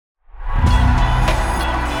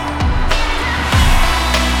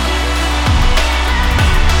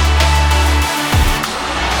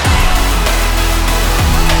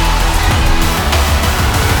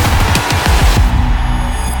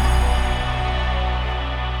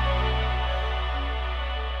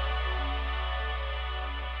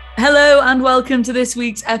Hello and welcome to this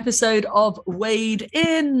week's episode of Weighed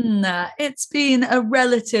In. It's been a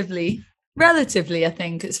relatively, I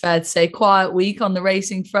think it's fair to say, quiet week on the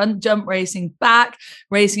racing front. Jump racing back,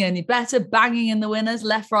 racing only better, banging in the winners,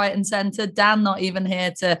 left, right and centre. Dan not even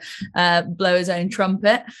here to blow his own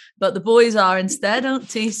trumpet, but the boys are instead.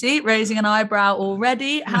 TC, raising an eyebrow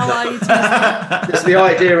already. How are you, TC? Just the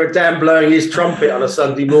idea of Dan blowing his trumpet on a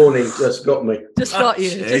Sunday morning just got me. Just got you.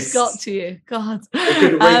 Just got to you. God. He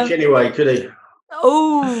couldn't reach anyway, could he?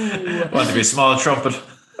 Oh. Want to be a small trumpet.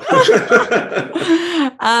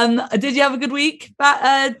 Did you have a good week,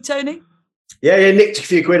 Tony? Yeah, nicked a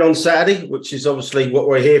few quid on Saturday, which is obviously what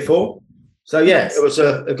we're here for. So yeah, yes. It was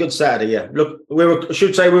a good Saturday. Yeah, look, I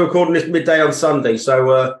should say we're recording this midday on Sunday.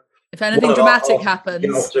 So if anything dramatic happens, get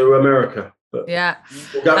off to America. But yeah,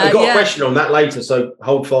 we've got a question on that later, so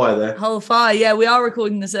hold fire there. Hold fire. Yeah, we are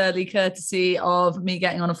recording this early, courtesy of me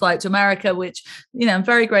getting on a flight to America, which I'm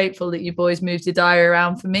very grateful that you boys moved your diary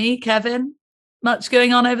around for me. Kevin, much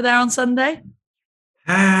going on over there on Sunday?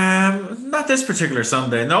 Not this particular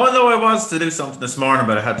Sunday. No, although I was to do something this morning,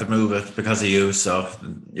 but I had to move it because of you. So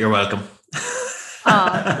you're welcome.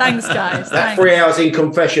 Thanks, guys. That 3 hours in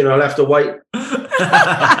confession, I'll have to wait.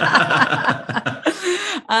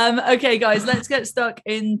 Okay, guys, let's get stuck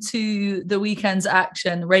into the weekend's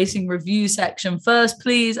action. Racing review section first,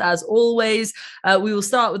 please. As always, we will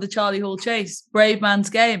start with the Charlie Hall Chase. Bravemans's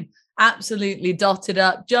Game. Absolutely dotted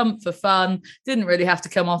up, jump for fun, didn't really have to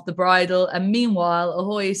come off the bridle. And meanwhile,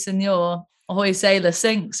 ahoy senor, ahoy sailor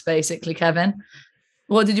sinks, basically, Kevin.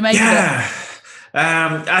 What did you make of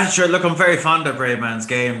it? Sure, look, I'm very fond of Bravemans's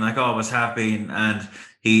Game, like I always have been, and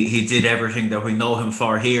he did everything that we know him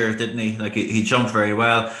for here, didn't he? Like he jumped very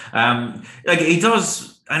well. Like he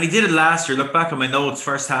does, and he did it last year. Look back on my notes,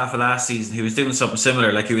 first half of last season, he was doing something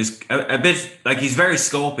similar. Like he was a bit, like he's very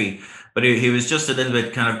scopy, but he was just a little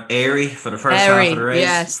bit kind of airy for the first half of the race.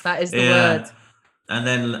 Yes, that is the word. And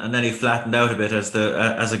then he flattened out a bit as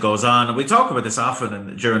it goes on. And we talk about this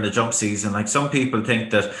often during the jump season. Like some people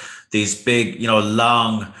think that these big,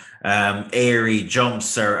 long, airy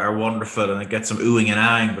jumps are wonderful and it gets some oohing and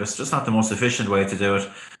ahhing, but it's just not the most efficient way to do it.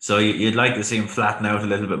 So you'd like to see him flatten out a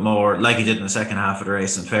little bit more, like he did in the second half of the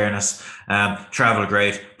race, in fairness. Travel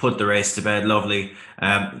great, put the race to bed, lovely.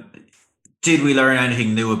 Did we learn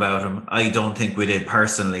anything new about him? I don't think we did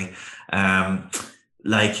personally.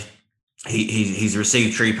 He's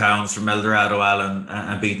received £3 from Eldorado Allen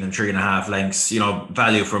and beaten in 3.5 lengths,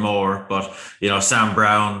 value for more. But, Sam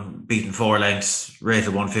Brown beaten 4 lengths,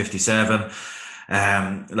 rated 157.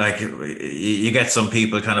 You get some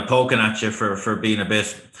people kind of poking at you for being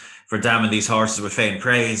for damning these horses with faint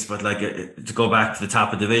praise. But to go back to the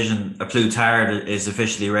top of division, a Plutard is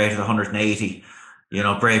officially rated 180.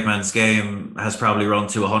 Bravemans's Game has probably run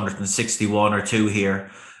to 161 or 2 here.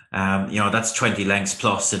 That's 20 lengths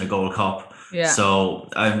plus in a Gold Cup. Yeah. So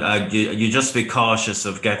you just be cautious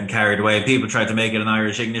of getting carried away. People try to make it an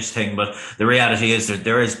Irish English thing, but the reality is that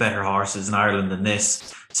there is better horses in Ireland than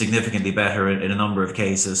this, significantly better in a number of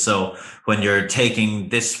cases. So when you're taking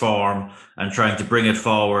this form and trying to bring it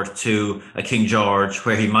forward to a King George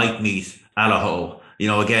where he might meet Allaho,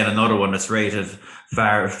 again, another one that's rated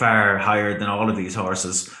far, far higher than all of these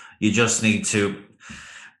horses, you just need to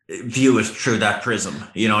view it through that prism,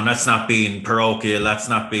 and that's not being parochial, that's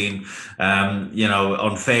not being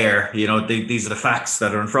unfair. These are the facts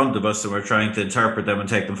that are in front of us and we're trying to interpret them and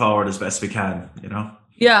take them forward as best we can.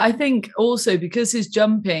 Yeah, I think also because his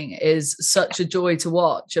jumping is such a joy to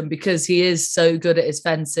watch, and because he is so good at his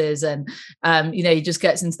fences, and he just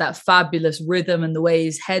gets into that fabulous rhythm, and the way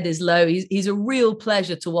his head is low, he's a real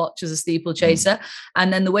pleasure to watch as a steeplechaser.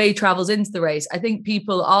 And then the way he travels into the race, I think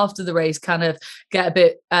people after the race kind of get a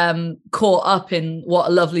bit caught up in what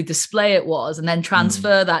a lovely display it was, and then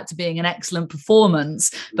transfer that to being an excellent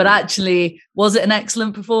performance. But actually, was it an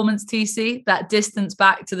excellent performance, TC? That distance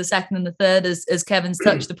back to the second and the third, as Kevin's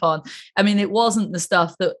touched upon. I mean, it wasn't the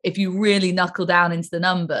stuff that, if you really knuckle down into the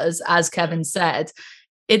numbers, as Kevin said,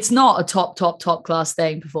 it's not a top class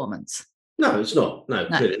staying performance. No, it's not. No.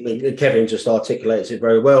 I mean, Kevin just articulates it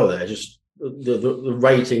very well there. Just the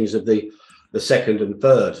ratings of the second and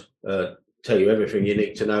third tell you everything you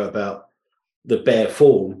need to know about the bare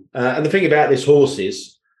form. And the thing about this horse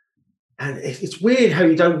is, and it's weird how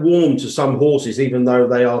you don't warm to some horses, even though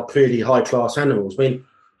they are clearly high-class animals. I mean,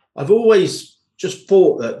 I've always just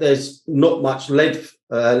thought that there's not much left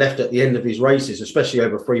at the end of his races, especially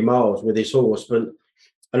over 3 miles with this horse. And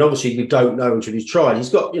obviously we don't know until he's tried. He's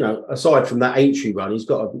got, aside from that Aintree run, he's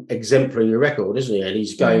got an exemplary record, isn't he? And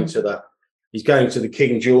he's going to the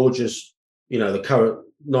King George's, the current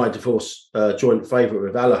 9-4 joint favourite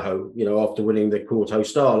with Allaho, after winning the Kauto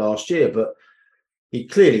Star last year, but he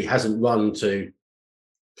clearly hasn't run to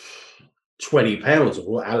 20 pounds of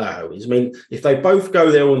what Allaho is. I mean, if they both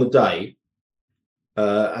go there on the day,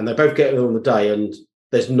 and they both get there on the day, and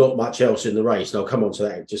there's not much else in the race, and I'll come on to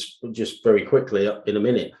that just very quickly in a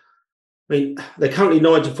minute. I mean, they're currently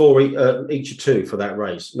 9-4 each of two for that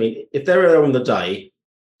race. I mean, if they're there on the day,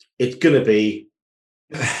 it's going to be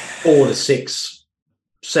 4-6,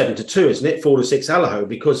 7-2, isn't it? 4-6 Allaho,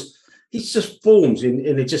 because he's just forms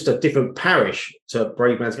in just a different parish to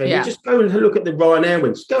Braveman's game. Yeah. You just go and look at the Ryanair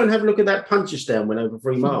wins. Go and have a look at that Punchestown win over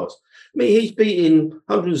 3 miles. I mean, he's beating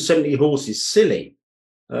 170 horses silly.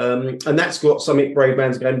 And that's got something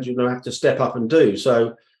Braveman's game have to step up and do.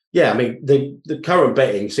 So, yeah, I mean, the current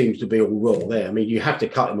betting seems to be all wrong there. I mean, you have to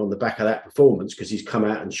cut him on the back of that performance because he's come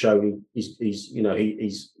out and shown he's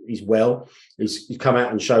well. He's come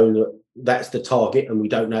out and shown that that's the target, and we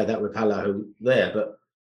don't know that with Allaho there. But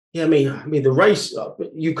yeah, I mean, the race,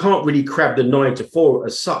 you can't really crab the 9-4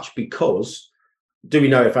 as such, because do we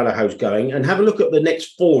know if Allaho's going? And have a look at the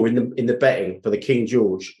next 4 in the betting for the King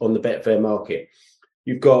George on the Betfair market.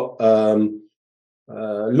 You've got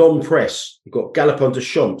Long Press, you've got Galopin de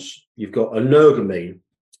Champs, you've got Energumene.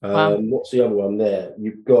 What's the other one there?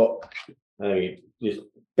 You've got, just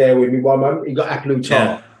bear with me one moment, you've got Aplutar.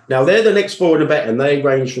 Yeah. Now, they're the next 4 in the bet, and they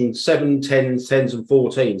range from 7, 10s, 10s and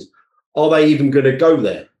 14s. Are they even going to go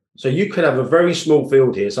there? So you could have a very small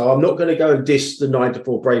field here. So I'm not going to go and diss the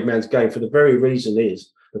 9-4 Braveman's game, for the very reason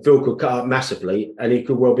is the field could cut up massively, and he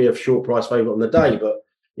could well be a short price favourite on the day. But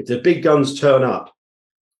if the big guns turn up,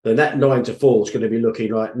 then that 9-4 is going to be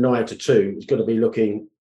looking like 9-2. It's going to be looking,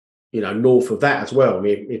 north of that as well. I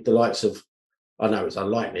mean, if the likes of, I know it's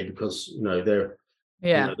unlikely because they're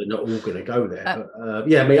they're not all going to go there. But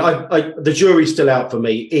yeah, I mean, I the jury's still out for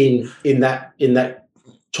me in that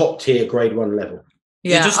top tier Grade 1 level.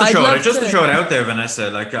 Yeah, just to throw it out there, Vanessa.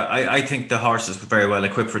 Like I think the horse is very well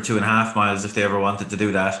equipped for 2.5 miles if they ever wanted to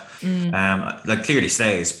do that. Like clearly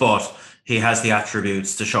stays, but he has the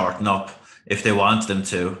attributes to shorten up if they want them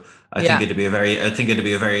to. I think it'd be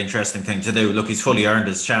a very interesting thing to do. Look, he's fully earned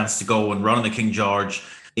his chance to go and run the King George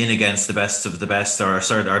in against the best of the best, or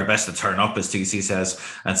the best to turn up, as TC says,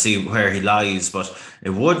 and see where he lies. But it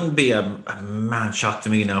wouldn't be a man shock to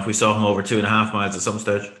me now if we saw him over 2.5 miles at some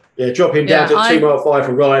stage. Yeah, drop him down to 2 mile 5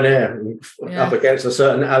 for Ryanair, up against a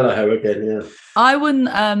certain Allaho again. Yeah, I wouldn't.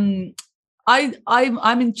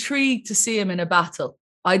 I'm intrigued to see him in a battle.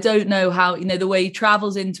 I don't know how, the way he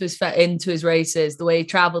travels into his races, the way he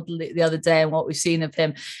traveled the other day, and what we've seen of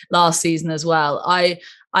him last season as well.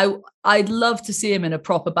 I'd love to see him in a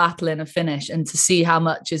proper battle in a finish, and to see how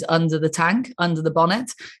much is under the tank, under the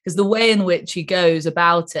bonnet, because the way in which he goes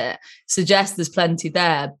about it suggests there's plenty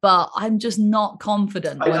there, but I'm just not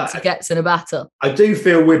confident once he gets in a battle. I do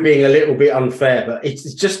feel we're being a little bit unfair, but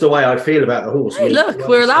it's just the way I feel about the horse. Hey, look,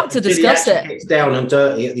 we're allowed to discuss it. It's down and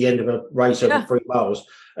dirty at the end of a race over 3 miles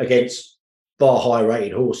against far high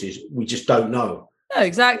rated horses. We just don't know. No,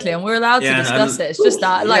 exactly, and we're allowed to discuss it. It's just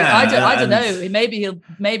that, I don't know.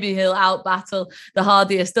 Maybe he'll out battle the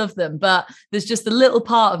hardiest of them, but there's just a little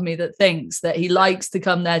part of me that thinks that he likes to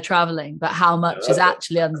come there travelling, but how much is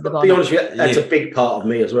actually under the bonnet? Be honest with you, that's a big part of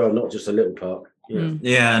me as well, not just a little part.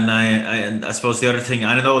 Yeah, and I suppose the other thing,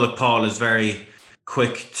 I know that Paul is very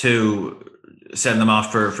quick to send them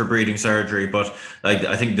off for breeding surgery, but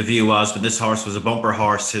I think the view was, when this horse was a bumper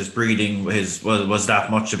horse, his breeding was that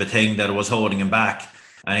much of a thing that it was holding him back,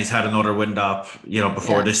 and he's had another wind up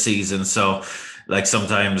before this season. So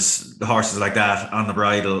sometimes the horses like that on the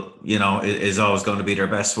bridle is always going to be their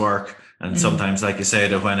best work, and sometimes, like you say,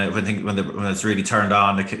 that when it's really turned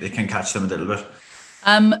on, it can catch them a little bit.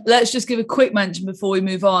 Let's just give a quick mention before we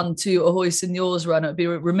move on to Ahoy Signor's run. It would be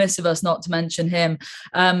remiss of us not to mention him.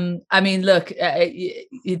 I mean, look,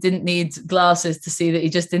 you didn't need glasses to see that he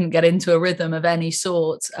just didn't get into a rhythm of any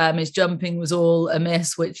sort. His jumping was all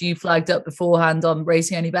amiss, which you flagged up beforehand on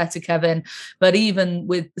Racing Any Better, Kevin. But even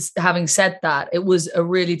with having said that, it was a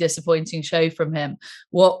really disappointing show from him.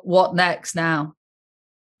 What next now?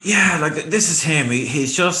 Yeah, this is him.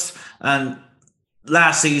 He's just... and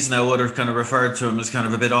last season, I would have kind of referred to him as kind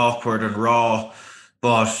of a bit awkward and raw,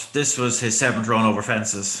 but this was his 7th run over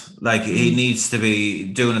fences. He needs to be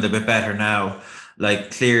doing it a bit better now.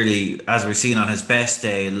 Clearly, as we've seen on his best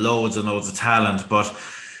day, loads and loads of talent, but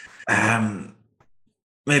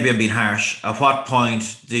maybe I'm being harsh. At what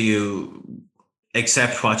point do you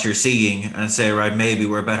accept what you're seeing and say, right, maybe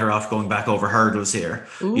we're better off going back over hurdles here?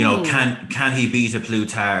 Ooh. Can he beat a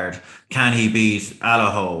Plutard? Can he beat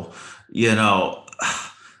Allaho?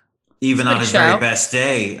 Even on his very best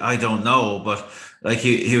day, I don't know, but like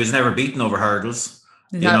he was never beaten over hurdles.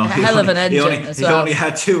 He's a hell of an engine as well. He only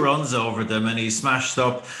had 2 runs over them, and he smashed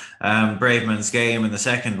up Braveman's game in the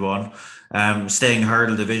second one. Staying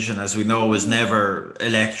hurdle division, as we know, is never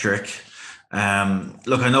electric.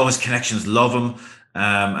 Look, I know his connections love him,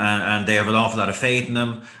 and they have an awful lot of faith in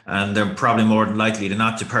him, and they're probably more than likely to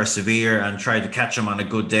not to persevere and try to catch him on a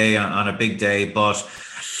good day, on a big day. But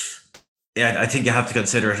yeah, I think you have to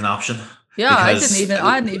consider it an option. Yeah, I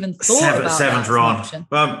hadn't even thought about seventh that run.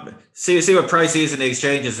 Well, see what price he is in the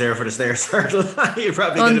exchanges there for the Stairs hurdle. You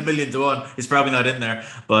probably get $1 million to 1. He's probably not in there,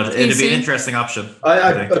 but it'd be an interesting option.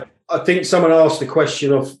 I think someone asked the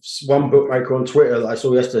question of one bookmaker on Twitter that I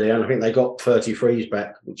saw yesterday, and I think they got 33s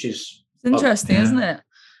back, which is interesting, isn't it?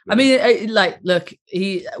 I mean, look,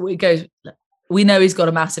 we know he's got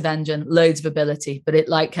a massive engine, loads of ability, but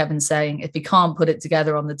like Kevin's saying, if he can't put it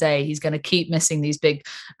together on the day, he's going to keep missing these big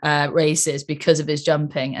races because of his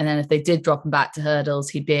jumping. And then if they did drop him back to hurdles,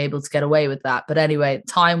 he'd be able to get away with that. But anyway,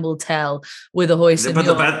 time will tell with a hoist.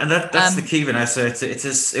 That's the key, Vanessa.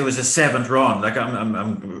 It was a 7th run. Like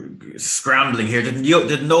I'm scrambling here.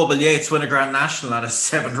 Did Noble Yates win a Grand National on a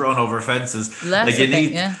 7th run over fences?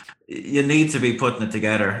 You need to be putting it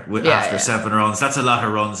together after 7 runs. That's a lot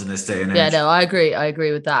of runs in this day and age. Yeah, no, I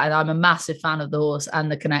agree with that. And I'm a massive fan of the horse and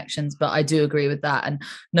the connections, but I do agree with that. And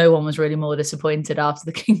no one was really more disappointed after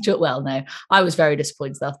the King George. Well, no, I was very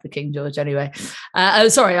disappointed after the King George anyway.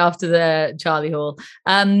 After the Charlie Hall.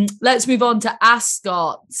 Let's move on to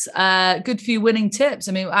Ascot. Good few winning tips.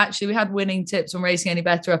 I mean, actually, we had winning tips on Racing Any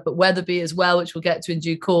Better up at Wetherby as well, which we'll get to in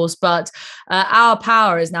due course. But Our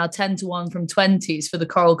Power is now 10 to 1 from 20s for the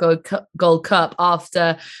Coral Gold Cup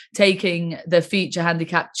after taking the feature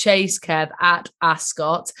handicap Chase, Kev, at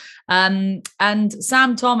Ascot. And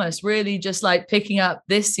Sam Thomas really just like picking up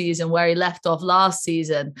this season where he left off last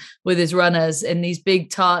season with his runners in these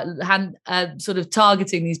big sort of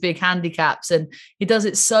targeting these big handicaps, and he does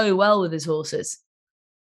it so well with his horses.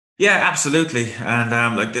 Yeah, absolutely.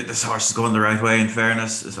 And this horse is going the right way, in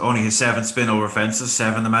fairness. It's only his 7th spin over fences,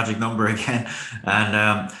 7, the magic number again.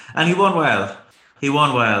 And he won well.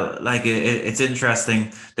 Like it's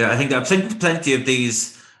interesting. I've seen plenty of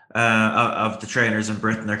these of the trainers in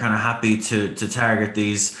Britain. They're kind of happy to target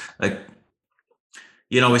these. Like,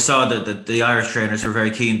 we saw that the Irish trainers were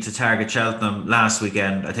very keen to target Cheltenham last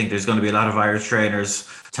weekend. I think there's going to be a lot of Irish trainers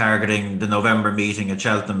targeting the November meeting at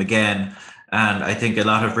Cheltenham again. And I think a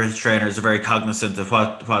lot of British trainers are very cognizant of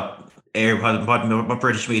what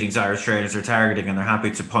British meetings Irish trainers are targeting, and they're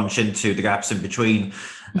happy to punch into the gaps in between.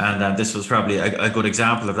 And this was probably a good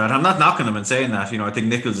example of that. I'm not knocking them and saying that. I think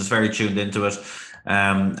Nichols is very tuned into it.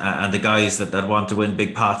 And the guys that want to win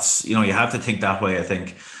big pots, you have to think that way, I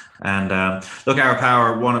think. And look, Our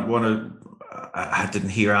Power, I didn't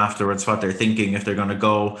hear afterwards what they're thinking, if they're going to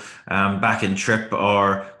go back in trip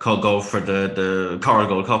or go for the Coral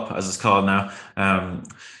Gold Cup, as it's called now.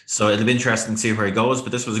 So it'll be interesting to see where he goes.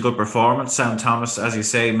 But this was a good performance. Sam Thomas, as you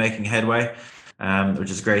say, making headway,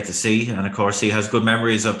 which is great to see. And of course, he has good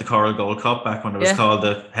memories of the Coral Gold Cup back when it was called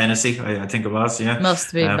the Hennessy, I think it was. Yeah,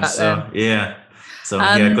 must be back then. Yeah. So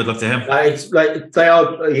good luck to him. It's like they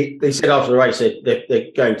are. They said after the race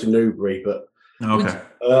they're going to Newbury, but okay.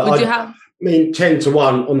 Would you have? I mean, 10 to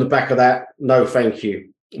 1 on the back of that. No, thank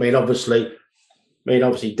you. I mean, obviously,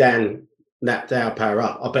 Dan napped Our Power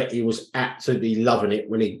up. I bet he was absolutely loving it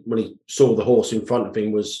when he saw the horse in front of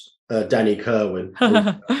him was Danny Kerwin.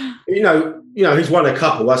 He's won a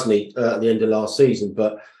couple, hasn't he, at the end of last season?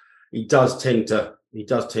 But he does tend to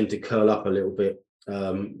curl up a little bit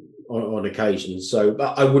on occasion. So,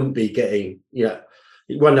 but I wouldn't be getting. He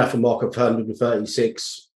won that for Mark of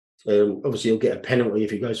 136. Obviously, he'll get a penalty if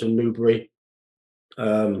he goes from Newbury.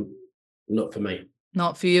 Not for me.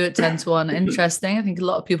 Not for you at 10 to 1. Interesting. I think a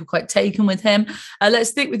lot of people quite taken with him. Let's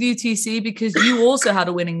stick with UTC because you also had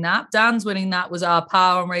a winning nap. Dan's winning nap was Our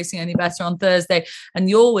Power and Racing Any Better on Thursday. And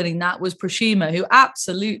your winning nap was Proshima, who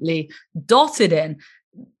absolutely dotted in.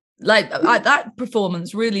 Like that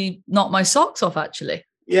performance really knocked my socks off, actually.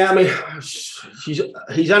 Yeah, I mean,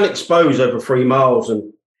 he's unexposed over 3 miles.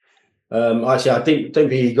 And I don't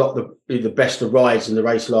think he got the best of rides in the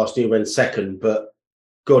race last year, went second, but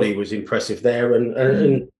God, he was impressive there,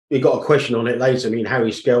 and we got a question on it later. I mean,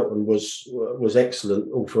 Harry Skelton was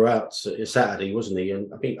excellent all throughout Saturday, wasn't he?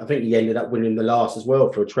 And I think he ended up winning the last as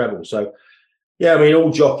well for a treble. So, yeah, I mean,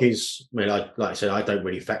 all jockeys. I mean, like I said, I don't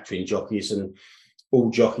really factor in jockeys, and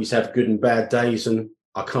all jockeys have good and bad days, and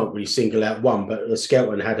I can't really single out one. But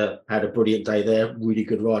Skelton had a brilliant day there, really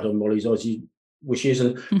good ride on Molly's Aussie Wishes,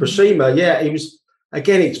 and Proshima, yeah, he was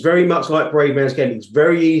again, it's very much like Bravemansgate. Again, it's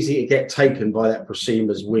very easy to get taken by that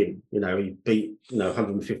Prosemas win. You know, he beat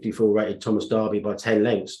 154 rated Thomas Darby by 10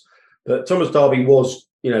 lengths, but Thomas Darby was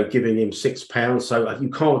giving him £6, so you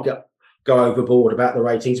can't go overboard about the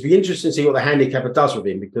ratings. It'd be interesting to see what the handicapper does with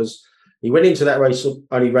him, because he went into that race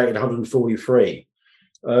only rated 143.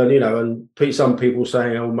 And some people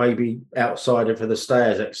saying, oh, maybe outsider for the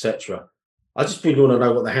stayers, etc. I just really want to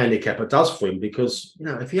know what the handicapper does for him, because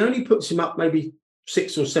if he only puts him up maybe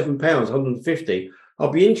 £6 or £7, 150,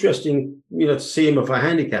 I'll be interested, to see him of a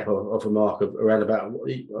handicap of a mark of around about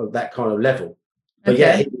that kind of level. But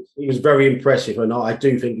yeah, he was very impressive, and I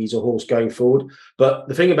do think he's a horse going forward. But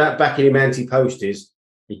the thing about backing him anti-post is,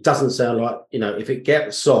 it doesn't sound like, if it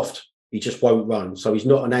gets soft, he just won't run. So he's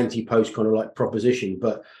not an anti-post kind of like proposition.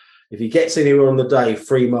 But if he gets anywhere on the day,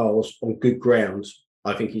 3 miles on good grounds,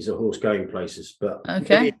 I think he's a horse going places. But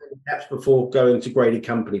perhaps before going to graded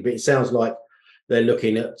company. But it sounds like they're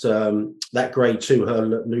looking at that grade 2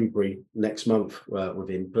 hurdle at Newbury next month with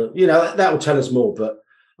him. But that will tell us more. But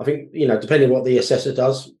I think depending on what the assessor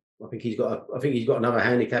does, I think he's got another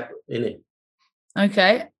handicap in it.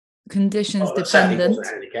 Okay, conditions dependent. Was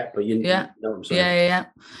a handicap, but you know what I'm saying.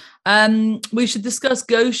 Yeah. We should discuss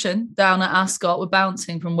Goshen down at Ascot. We're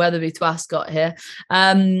bouncing from Wetherby to Ascot here.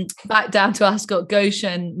 Back down to Ascot.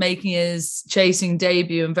 Goshen making his chasing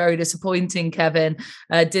debut, and very disappointing. Kevin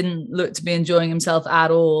didn't look to be enjoying himself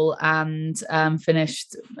at all, and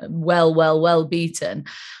finished well beaten.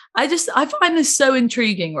 I find this so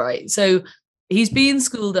intriguing, right? So he's being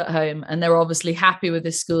schooled at home, and they're obviously happy with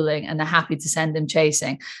his schooling, and they're happy to send him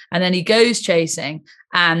chasing. And then he goes chasing,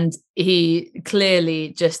 and he clearly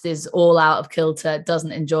just is all out of kilter,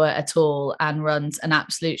 doesn't enjoy it at all, and runs an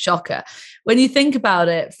absolute shocker. When you think about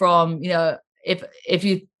it from, if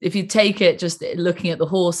you take it just looking at the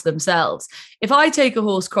horse themselves, if I take a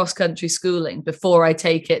horse cross-country schooling before I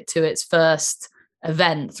take it to its first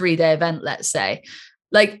event, 3-day event, let's say,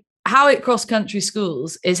 like how it cross-country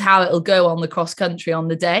schools is how it'll go on the cross-country on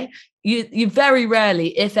the day. You very rarely,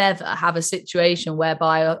 if ever, have a situation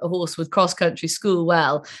whereby a horse would cross-country school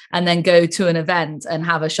well and then go to an event and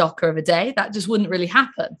have a shocker of a day. That just wouldn't really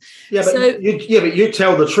happen. Yeah, but you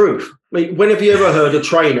tell the truth. I mean, when have you ever heard a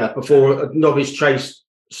trainer before a novice chase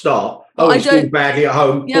start? He's doing badly at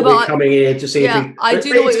home. Yeah, but coming in here to see if he. I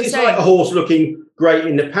do know what you're saying. It's like a horse looking great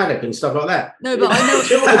in the paddock and stuff like that. No, but I know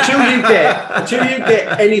until you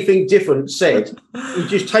get anything different said, you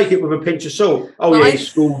just take it with a pinch of salt. He's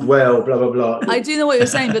schooled well, blah blah blah. I do know what you're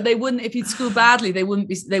saying, but they wouldn't, if he'd schooled badly, they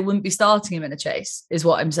wouldn't be starting him in a chase, is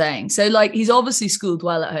what I'm saying. So like, he's obviously schooled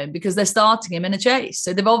well at home because they're starting him in a chase.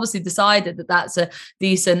 So they've obviously decided that that's a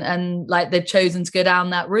decent, and like they've chosen to go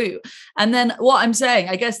down that route. And then what I'm saying,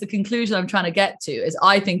 I guess the conclusion I'm trying to get to is,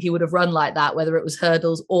 I think he would have run like that, whether it was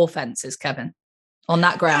hurdles or fences, Kevin. On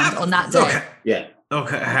that ground, on that day. Okay. Yeah.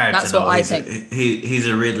 Okay, that's what I think. He's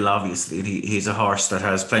a riddle, obviously. He's a horse that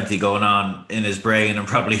has plenty going on in his brain and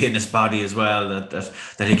probably in his body as well that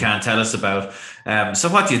he can't tell us about. So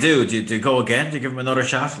what do you do? Do you go again? Do you give him another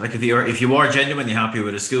shot? Like if you are genuinely happy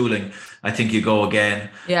with his schooling, I think you go again.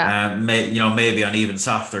 Yeah. Maybe on even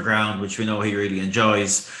softer ground, which we know he really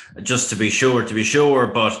enjoys, just to be sure.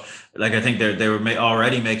 But like, I think they were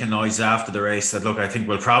already making noise after the race that, look, I think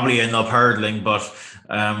we'll probably end up hurdling, but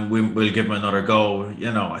we'll give him another go.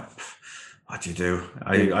 What do you do?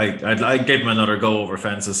 I'd give him another go over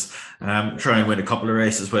fences. Try and win a couple of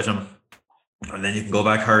races with him, and then you can go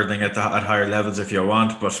back hurdling at higher levels if you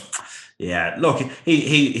want. But yeah, look,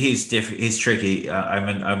 he's different. He's tricky.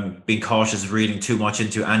 I'm being cautious of reading too much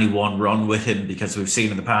into any one run with him, because we've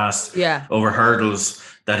seen in the past over hurdles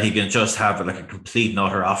that he can just have like a complete and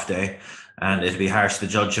utter off day, and it'd be harsh to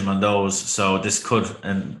judge him on those. So this could,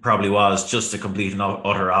 and probably was, just a complete and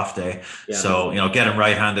utter off day. Yeah. So, get him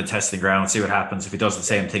right-handed, testing ground, see what happens. If he does the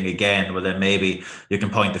same thing again, well, then maybe you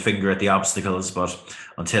can point the finger at the obstacles. But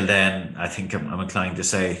until then, I think I'm inclined to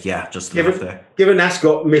say, just an off day. Given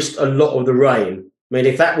Ascot missed a lot of the rain, I mean,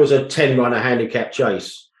 if that was a 10-runner handicap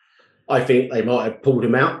chase, I think they might have pulled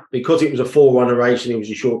him out. Because it was a 4-runner race and he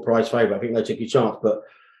was a short price favourite, I think they took a chance. But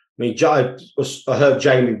I mean, I heard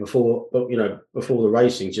Jamie before the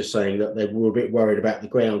racing just saying that they were a bit worried about the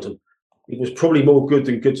ground, and it was probably more good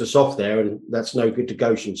than good to soft there, and that's no good to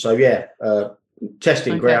Goshen. So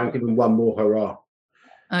testing ground, give them one more hurrah.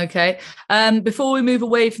 Okay. Before we move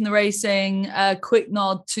away from the racing, a quick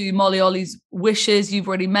nod to Molly Ollie's wishes. You've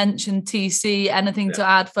already mentioned TC. Anything to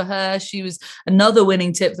add for her? She was another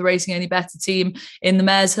winning tip for the Racing Any Better team in the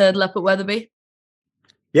Mares Hurdle up at Wetherby.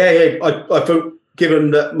 Yeah. I thought,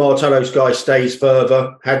 given that Martello Sky stays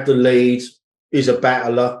further, had the lead, is a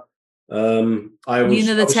battler,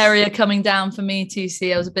 Nina the Terrier coming down for me,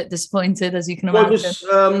 TC. I was a bit disappointed, as you can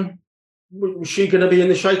imagine. Was she going to be in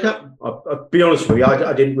the shake-up? I'll be honest with you,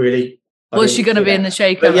 I didn't really. Was she going to be in the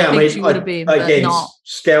shake-up? Yeah, I think she would have been, but not.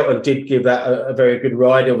 Skelton did give that a very good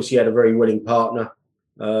ride. Obviously, had a very willing partner.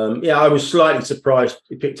 I was slightly surprised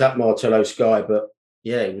he picked up Martello Sky, but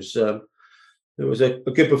yeah, it was a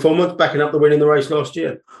good performance, backing up the win in the race last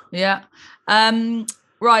year. Yeah.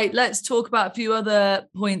 Right, let's talk about a few other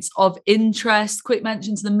points of interest. Quick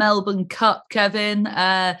mention to the Melbourne Cup, Kevin.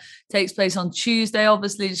 Takes place on Tuesday,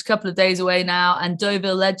 obviously, just a couple of days away now. And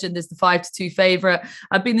Deauville Legend is the 5-2 favourite.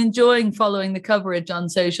 I've been enjoying following the coverage on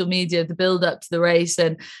social media of the build-up to the race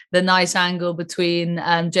and the nice angle between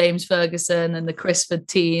James Ferguson and the Crisford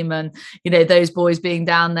team, and those boys being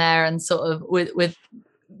down there and sort of with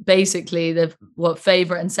basically the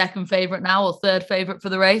favourite and second favourite now, or third favourite for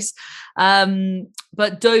the race.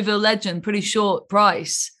 But Deauville Legend, pretty short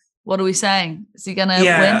price. What are we saying? Is he going to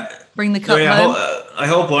win? Bring the cup home? I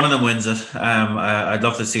hope one of them wins it. I'd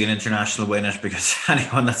love to see an international win it, because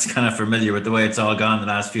anyone that's kind of familiar with the way it's all gone the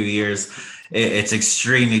last few years, it's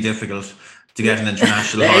extremely difficult to get an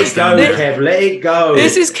international horse down there. Kev, let it go.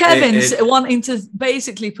 This is Kevin wanting to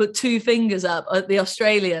basically put two fingers up at the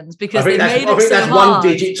Australians because they made it so hard. I think that's one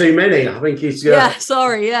digit too many. I think he's raising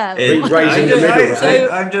the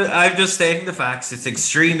middle. I'm just stating the facts. It's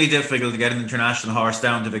extremely difficult to get an international horse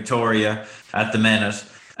down to Victoria at the minute.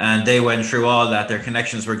 And they went through all that. Their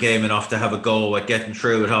connections were game enough to have a go at getting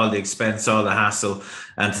through at all the expense, all the hassle,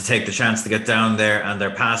 and to take the chance to get down there. And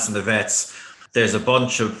they're passing the vets. There's a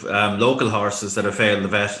bunch of local horses that have failed the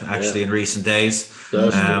vet in recent days.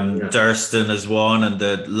 Durston is one, and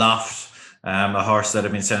the Loft, a horse that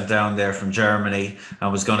had been sent down there from Germany and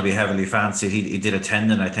was going to be heavily fancied. He did a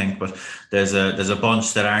tendon, I think, but there's a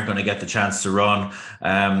bunch that aren't going to get the chance to run.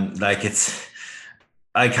 I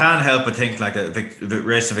can't help but think the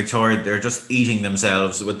race of Victoria, they're just eating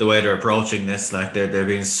themselves with the way they're approaching this. Like they're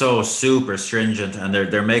being so super stringent, and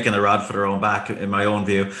they're making the rod for their own back, in my own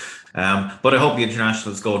view. But I hope the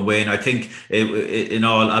internationals go and win. I think in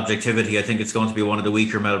all objectivity, I think it's going to be one of the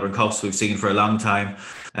weaker Melbourne Cups we've seen for a long time.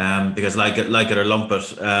 Because like it or lump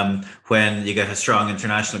it, when you get a strong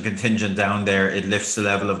international contingent down there, it lifts the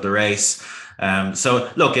level of the race. So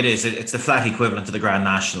look, it's the flat equivalent to the Grand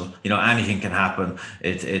National. Anything can happen.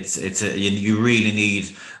 You really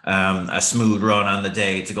need a smooth run on the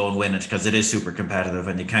day to go and win it, because it is super competitive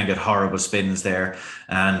and you can get horrible spins there.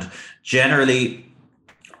 And generally,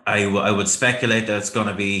 I would speculate that it's going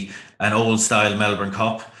to be an old style Melbourne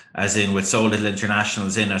Cup, as in with so little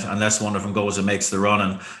internationals in it, unless one of them goes and makes the run,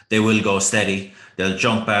 and they will go steady. They'll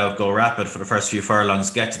jump out, go rapid for the first few furlongs,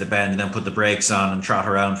 get to the bend, and then put the brakes on and trot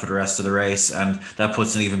around for the rest of the race. And that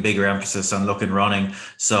puts an even bigger emphasis on looking running.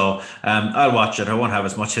 So I'll watch it. I won't have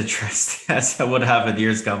as much interest as I would have in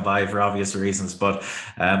years gone by for obvious reasons, but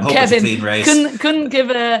hope Kevin, it's a clean race.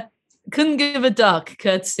 Couldn't give a duck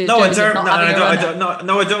courtesy. No, I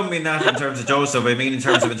don't mean that in terms of Joseph. I mean in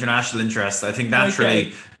terms of international interest. I think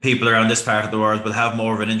naturally people around this part of the world will have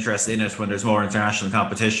more of an interest in it when there's more international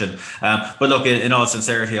competition. But look, in all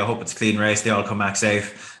sincerity, I hope it's a clean race. They all come back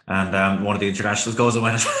safe, and one of the internationals goes and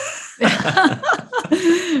wins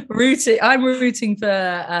it. I'm rooting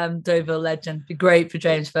for Deauville Legend. It'd be great for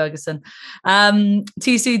James Ferguson.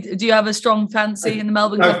 TC, do you have a strong fancy in the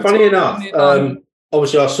Melbourne Cup? Funny enough.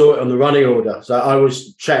 Obviously, I saw it on the running order. So I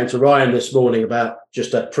was chatting to Ryan this morning about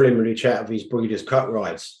just a preliminary chat of his Breeders' Cup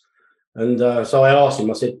rides. And so I asked him,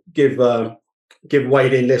 I said, give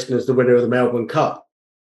weighed-in listeners the winner of the Melbourne Cup.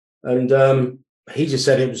 And he just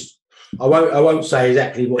said it was, I won't say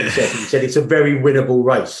exactly what he said. He said it's a very winnable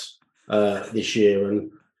race this year.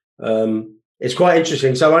 And it's quite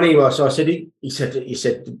interesting. So anyway, so I said, he said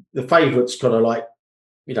the favourite's kind of like,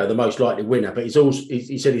 the most likely winner, but he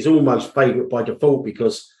said he's almost favourite by default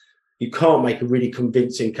because you can't make a really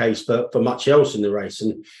convincing case for much else in the race.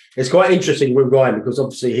 And it's quite interesting with Ryan because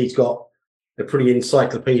obviously he's got a pretty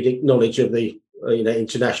encyclopedic knowledge of the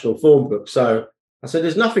international form book. So I said,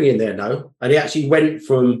 there's nothing in there, no. And he actually went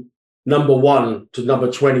from number 1 to number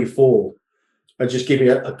 24 and just he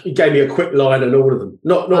gave me a quick line on all of them.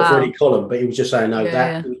 Not for any column, but he was just saying,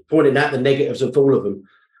 pointing out the negatives of all of them.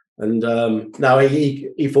 And no,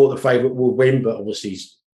 he thought the favourite would win, but obviously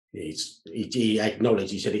he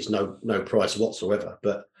acknowledged, he said it's no price whatsoever.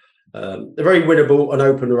 But a very winnable and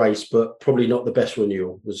open race, but probably not the best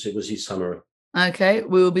renewal was his summary. Okay,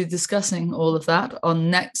 we will be discussing all of that on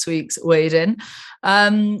next week's Weighed In.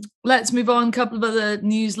 Let's move on. A couple of other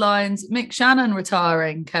news lines. Mick Shannon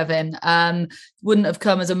retiring, Kevin. Wouldn't have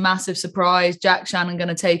come as a massive surprise. Jack Shannon going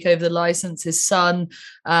to take over the license. His son,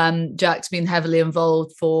 Jack's been heavily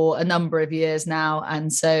involved for a number of years now,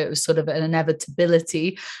 and so it was sort of an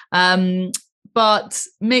inevitability. But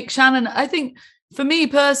Mick Shannon, I think, for me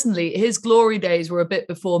personally, his glory days were a bit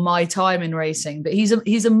before my time in racing, but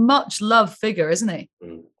he's a much loved figure, isn't he?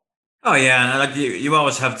 Oh yeah, like you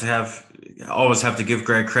always have to give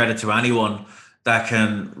great credit to anyone that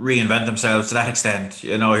can reinvent themselves to that extent.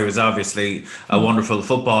 You know, he was obviously a wonderful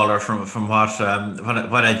footballer from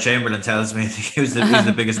what Ed Chamberlain tells me. He was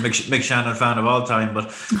the biggest Mick Shannon fan of all time. But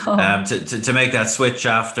to make that switch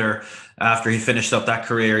after he finished up that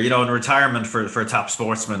career, you know, in retirement for a top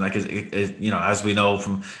sportsman, like you know, as we know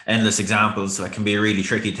from endless examples, that can be a really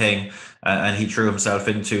tricky thing. And he threw himself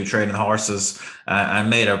into training horses and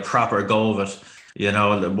made a proper go of it. You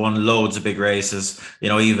know, won loads of big races, you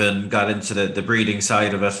know, even got into the breeding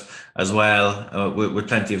side of it as well, with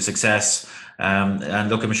plenty of success. And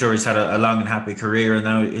look, I'm sure he's had a long and happy career, and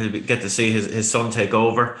now he'll get to see his son take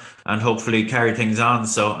over and hopefully carry things on.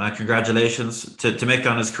 So congratulations to Mick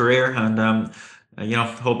on his career, and you know,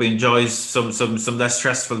 hope he enjoys some less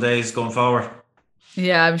stressful days going forward.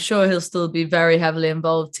 Yeah, I'm sure he'll still be very heavily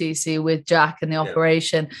involved, TC, with Jack and the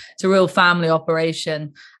operation. It's a real family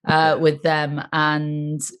operation with them.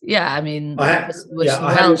 And yeah, I mean, I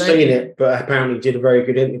haven't seen it, but apparently did a very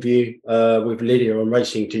good interview with Lydia on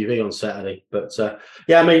Racing TV on Saturday. But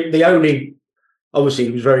yeah, I mean, obviously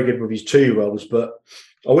he was very good with his 2-year-olds, but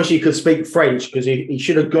I wish he could speak French, because he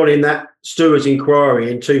should have got in that stewards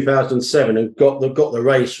inquiry in 2007 and got the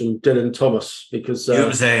race from Dylan Thomas, because you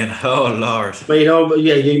were saying, oh Lord. I mean,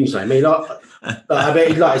 you were saying. I mean, I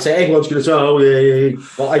bet, like I say, everyone's going to say, oh yeah.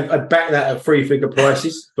 Well, I back that at 3-figure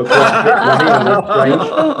prices because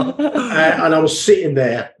and I was sitting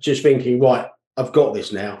there just thinking, right, I've got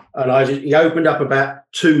this now. And he opened up about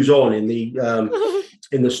 2s on in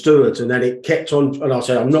the stewards, and then it kept on, and I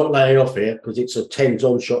said, I'm not laying off here because it's a 10s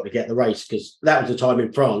on shot to get the race, because that was the time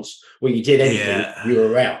in France where you did anything, you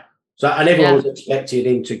were out. So, and everyone was expecting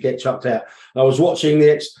him to get chucked out. I was watching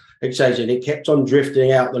the exchange, and it kept on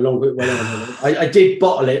drifting out the longer it went on. I did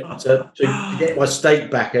bottle it to get my stake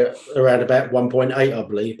back at around about 1.8, I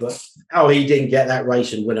believe, but how he didn't get that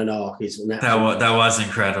race and win an arc is that was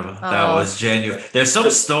incredible. That was genuine. There's some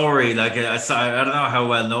story, like I don't know how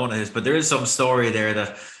well known it is, but there is some story there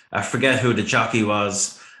that I forget who the jockey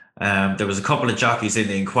was. There was a couple of jockeys in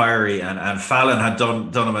the inquiry, and Fallon had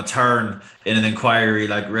done him a turn in an inquiry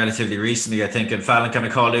like relatively recently, I think, and Fallon kind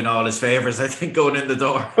of called in all his favours, I think, going in the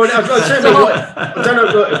door. Well, I don't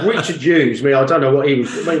know if Richard Hughes, I don't know what he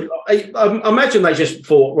was. I mean, I imagine they just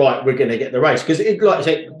thought, right, we're going to get the race, because like I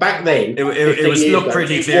said, back then it was looked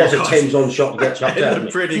pretty clear. It was a 10s on shot to get chucked out.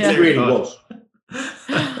 It really was.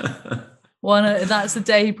 That's the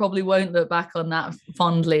day he probably won't look back on that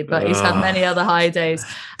fondly, but he's had many other high days.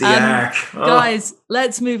 Guys,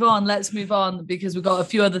 let's move on because we've got a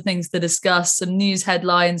few other things to discuss, some news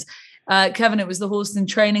headlines. Kevin, it was the horse and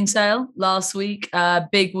training sale last week,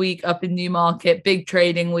 big week up in Newmarket, big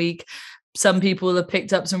trading week. Some people have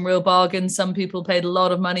picked up some real bargains, some people paid a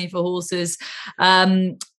lot of money for horses.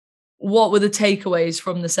 What were the takeaways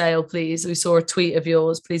from the sale, please? We saw a tweet of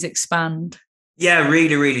yours, please expand. Yeah,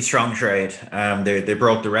 really, really strong trade. They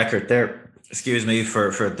broke the record there,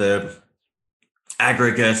 for the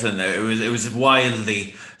aggregate, and it was a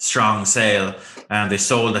wildly strong sale. And they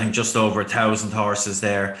sold, I think, just over 1,000 horses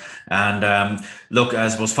there. And look, I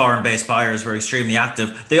suppose foreign-based buyers were extremely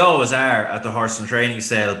active. They always are at the horse and training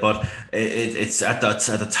sale, but it's at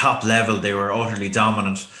the top level. They were utterly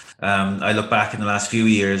dominant. I look back in the last few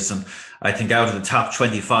years, and I think out of the top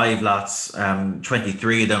 25 lots,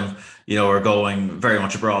 23 of them, are going very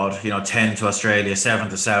much abroad. 10 to Australia, 7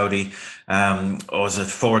 to Saudi, or was it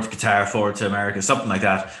 4 to Qatar, 4 to America, something like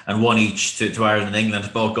that, and 1 each to Ireland and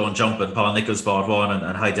England, both going jumping. Paul Nichols bought 1,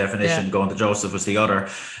 and High Definition going to Joseph was the other.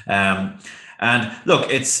 And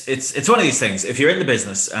look, it's one of these things. If you're in the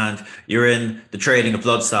business and you're in the trading of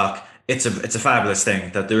bloodstock, it's a fabulous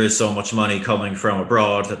thing that there is so much money coming from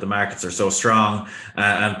abroad, that the markets are so strong,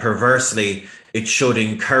 and perversely, it should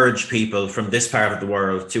encourage people from this part of the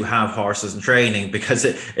world to have horses and training, because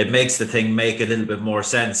it makes the thing make a little bit more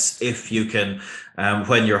sense if you can,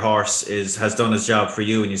 when your horse has done his job for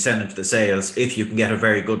you and you send him to the sales, if you can get a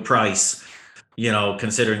very good price,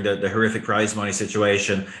 considering the horrific prize money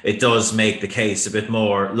situation, it does make the case a bit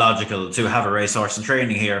more logical to have a racehorse in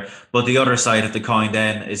training here. But the other side of the coin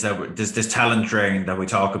then is that there's this talent drain that we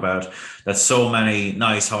talk about, that so many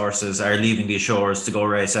nice horses are leaving the shores to go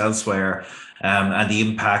race elsewhere. And the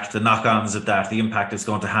impact, the knock-ons of that, the impact it's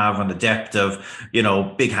going to have on the depth of,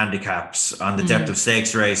 big handicaps, on the depth of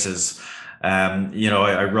stakes races.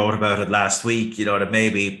 I wrote about it last week, that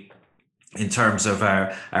maybe in terms of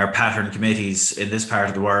our pattern committees in this part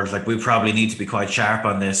of the world, like, we probably need to be quite sharp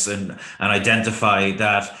on this and identify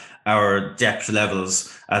that our depth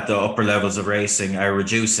levels at the upper levels of racing are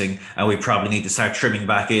reducing, and we probably need to start trimming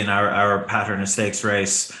back in our pattern of stakes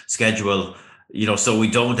race schedule, so we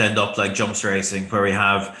don't end up like jumps racing, where we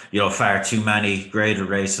have, far too many graded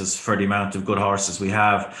races for the amount of good horses we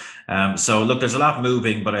have. So look, there's a lot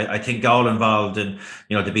moving, but I think all involved in,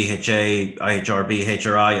 the BHA, IHRB,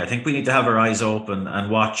 HRI, I think we need to have our eyes open and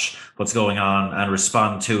watch what's going on and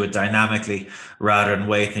respond to it dynamically, rather than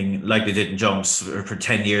waiting like they did in jumps for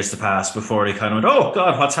 10 years to pass before they kind of went, oh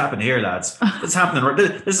God, what's happened here, lads? This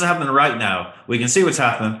is happening right now. We can see what's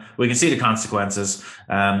happening. We can see the consequences.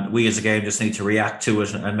 We as a game just need to react to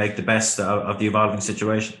it and make the best of the evolving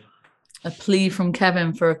situation. A plea from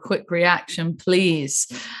Kevin for a quick reaction, please.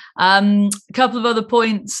 A couple of other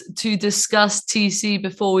points to discuss, TC,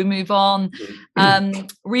 before we move on.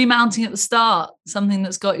 Remounting at the start, something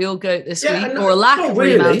that's got your goat this week, or a lack of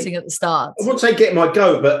remounting at the start. I wouldn't say get my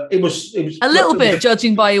goat, but it was a little bit,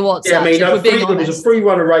 judging by your WhatsApp. Yeah, there was a free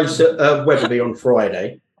runner race at Wetherby on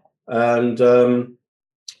Friday, and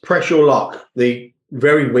Press Your Luck, the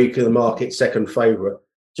very weak in the market second favourite,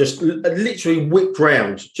 just literally whipped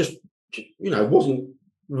round, wasn't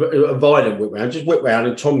a violent whip round, just whipped round,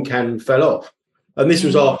 and Tom Cannon fell off. And this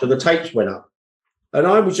was after the tapes went up. And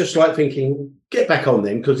I was just like thinking, get back on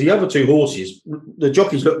them, because the other two horses, the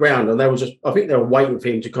jockeys looked round and I think they were waiting for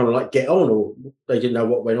him to kind of like get on, or they didn't know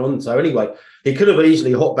what went on. So anyway, he could have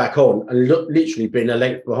easily hopped back on and literally been a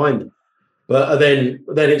length behind them. But then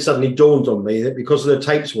it suddenly dawned on me that because the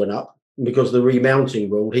tapes went up, and because of the remounting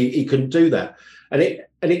rule, he couldn't do that. And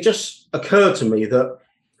it just occurred to me that,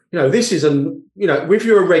 this is if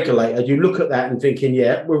you're a regulator, you look at that and thinking,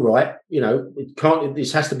 yeah, we're right.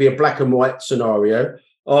 This has to be a black and white scenario.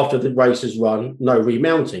 After the race is run, no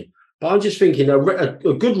remounting. But I'm just thinking a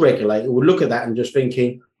good regulator will look at that and just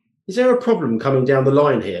thinking, is there a problem coming down the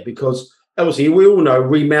line here? Because obviously we all know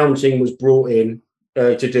remounting was brought in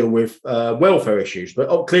to deal with welfare issues,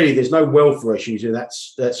 but clearly there's no welfare issues in that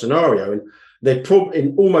scenario. And there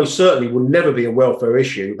almost certainly will never be a welfare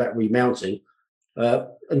issue about remounting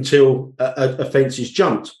until a fence is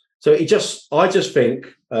jumped. So I just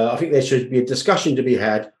think there should be a discussion to be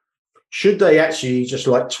had. Should they actually just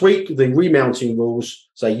like tweak the remounting rules,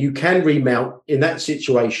 say you can remount in that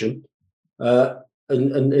situation,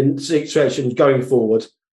 and in situations going forward,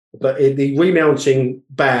 but the remounting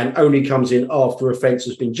ban only comes in after a fence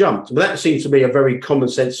has been jumped. But that seems to be a very common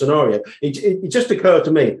sense scenario. It just occurred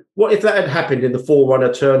to me, what if that had happened in the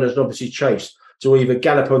Forerunner, Turners, and obviously Chase, to either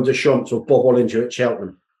Galopin Des Champs or Bob Olinger at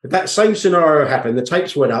Cheltenham? If that same scenario happened, the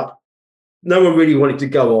tapes went up, no one really wanted to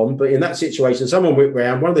go on, but in that situation, someone went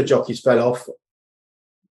round, one of the jockeys fell off.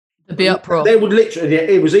 There'd be uproar. There would literally,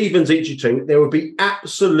 it was evens each two, there would be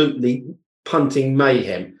absolutely punting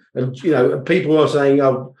mayhem. And, people are saying,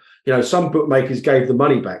 some bookmakers gave the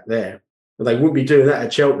money back there, but they wouldn't be doing that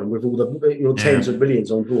at Cheltenham with all the tens of millions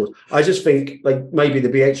on board. I just think maybe the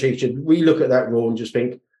BHE should relook at that rule and just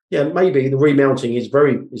think, yeah, maybe the remounting is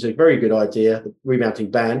a very good idea, the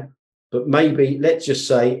remounting ban, but maybe let's just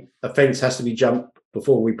say a fence has to be jumped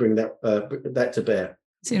before we bring that to bear.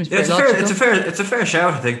 Seems it's a fair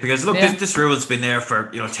shout, I think, because look, this rule has been there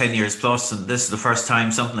for 10 years plus, and this is the first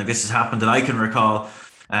time something like this has happened that I can recall.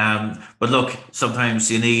 But look,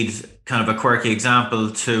 sometimes you need kind of a quirky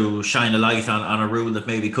example to shine a light on a rule that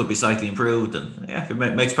maybe could be slightly improved, and it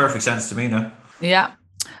makes perfect sense to me now. Yeah.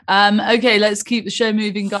 Okay, let's keep the show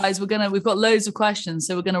moving, guys. We've got loads of questions,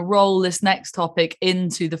 so we're gonna roll this next topic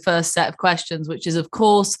into the first set of questions, which is, of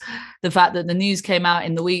course, the fact that the news came out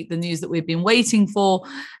in the week, the news that we've been waiting for,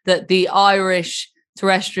 that the Irish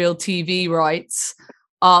terrestrial TV rights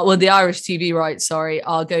the Irish TV rights,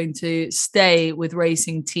 are going to stay with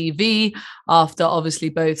Racing TV after obviously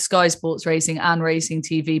both Sky Sports Racing and Racing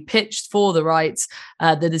TV pitched for the rights.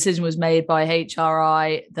 The decision was made by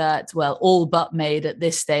HRI all but made at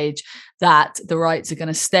this stage, that the rights are going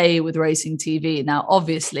to stay with Racing TV. Now,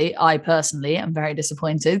 obviously, I personally am very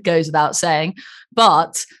disappointed, goes without saying,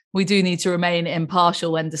 but we do need to remain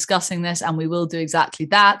impartial when discussing this, and we will do exactly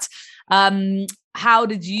that. How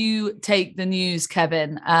did you take the news,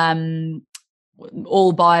 Kevin?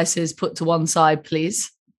 all biases put to one side,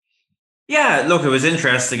 please. Yeah, look, it was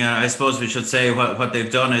interesting. I suppose we should say what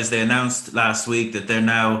they've done is they announced last week that they're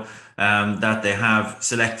now that they have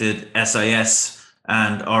selected SIS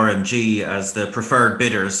and RMG as the preferred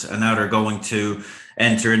bidders, and now they're going to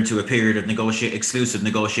enter into a period of exclusive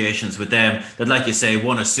negotiations with them that, like you say,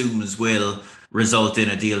 one assumes will result in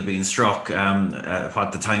a deal being struck.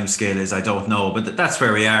 What the time scale is, I don't know, but that's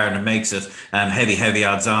where we are, and it makes it heavy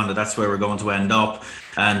odds on that's where we're going to end up.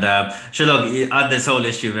 And sure, look, on this whole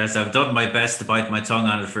issue of this, I've done my best to bite my tongue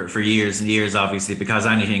on it for years and years, obviously, because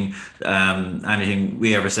anything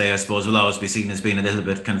we ever say, I suppose, will always be seen as being a little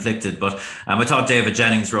bit conflicted. But I thought David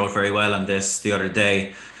Jennings wrote very well on this the other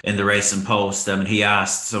day in the Racing Post. And he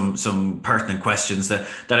asked some pertinent questions that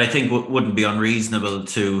I think wouldn't be unreasonable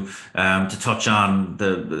to touch on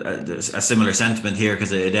a similar sentiment here,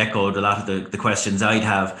 because it echoed a lot of the questions I'd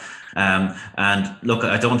have. And look,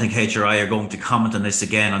 I don't think HRI are going to comment on this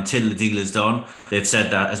again until the deal is done. They've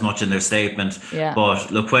said that as much in their statement. Yeah. But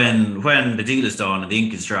look, when the deal is done and the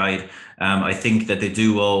ink is dried, I think that they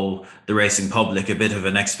do owe the racing public a bit of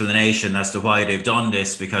an explanation as to why they've done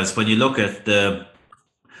this. Because when you look at the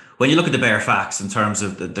bare facts in terms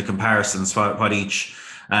of the comparisons, what each,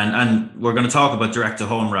 and we're going to talk about direct to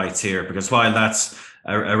home rights here, because while that's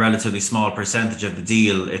a relatively small percentage of the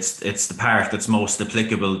deal, it's the part that's most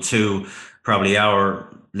applicable to probably our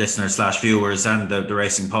listeners / viewers and the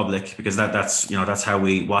racing public, because that's how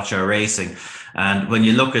we watch our racing. And when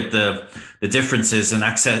you look at the differences in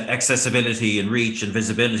accessibility and reach and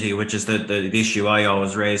visibility, which is the issue I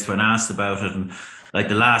always raised when asked about it, and like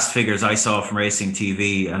the last figures I saw from Racing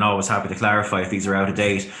TV, and always happy to clarify if these are out of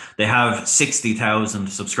date, they have 60,000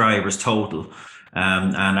 subscribers total.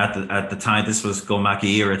 And at the time, this was going back a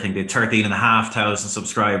year, I think they had 13,500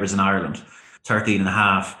 subscribers in Ireland,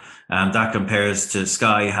 13,500. That compares to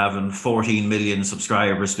Sky having 14 million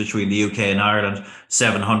subscribers between the UK and Ireland,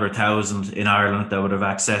 700,000 in Ireland that would have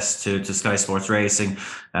access to Sky Sports Racing.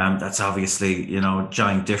 That's obviously,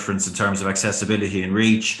 giant difference in terms of accessibility and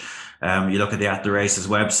reach. You look at the At The Races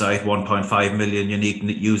website, 1.5 million unique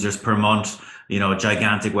users per month. A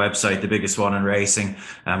gigantic website, the biggest one in racing,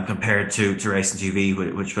 compared to Racing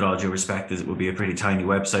TV, which with all due respect, would be a pretty tiny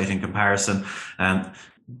website in comparison.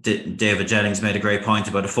 David Jennings made a great point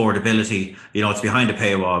about affordability. It's behind a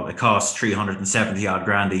paywall. It costs 370 odd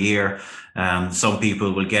grand a year. Some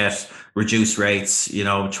people will get reduced rates,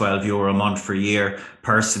 €12 a month for a year.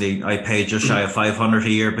 Personally, I paid just shy of 500 a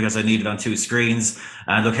year because I need it on 2 screens.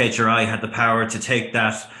 And look, HRI had the power to take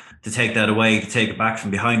that away, to take it back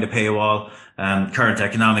from behind a paywall. Current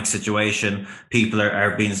economic situation, people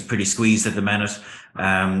are being pretty squeezed at the minute.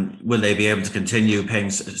 Will they be able to continue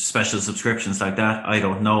paying special subscriptions like that? I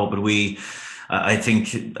don't know, but I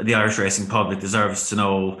think the Irish racing public deserves to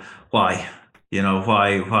know why.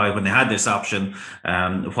 Why when they had this option,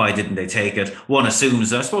 why didn't they take it? One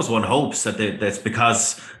assumes, I suppose one hopes that's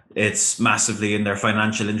because it's massively in their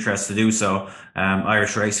financial interest to do so.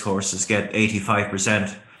 Irish racehorses get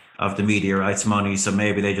 85% of the media rights money, so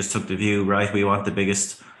maybe they just took the view, right, we want the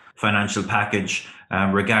biggest financial package,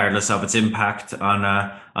 regardless of its impact on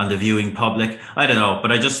the viewing public. I don't know,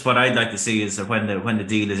 but what I'd like to see is that when the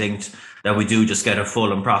deal is inked, that we do just get a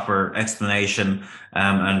full and proper explanation.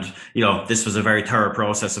 And this was a very thorough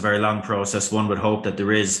process, a very long process. One would hope that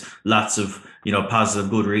there is lots of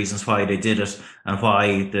positive, good reasons why they did it, and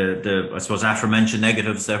why the I suppose aforementioned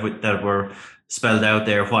negatives that were spelled out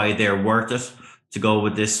there, why they're worth it to go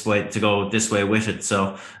this way with it.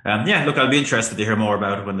 So look, I'll be interested to hear more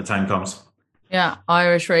about it when the time comes. Yeah,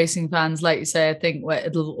 Irish racing fans, like you say, I think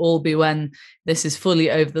it'll all be when this is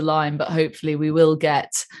fully over the line, but hopefully we will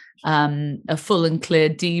get a full and clear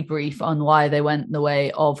debrief on why they went the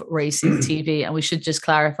way of Racing TV. And we should just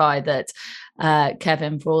clarify that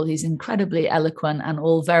Kevin, for all he's incredibly eloquent and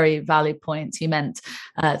all very valid points, he meant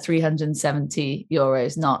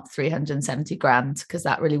 €370, not 370 grand, because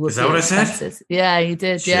that really would be expensive. What I said? Yeah, you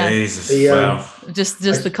did. Jesus, wow. Just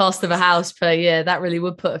the cost of a house per year, that really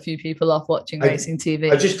would put a few people off watching Racing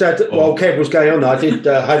TV. I just had, while Kev was going on, I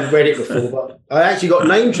hadn't read it before, but I actually got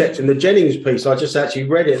name checked in the Jennings piece. I just actually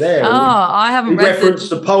read it there. I haven't read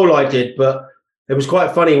referenced the poll I did, but it was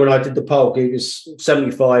quite funny when I did the poll. It was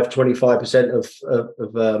 25%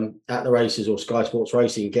 of At The Races or Sky Sports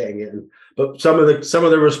Racing getting it. But some of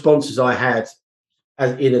the responses I had,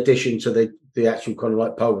 in addition to the actual kind of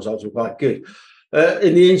like poll results, were quite good.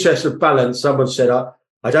 In the interest of balance, someone said,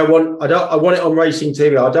 I want it on Racing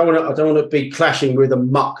TV. I don't want to be clashing with a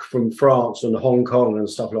muck from France and Hong Kong and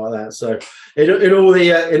stuff like that. So in all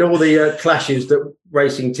the clashes that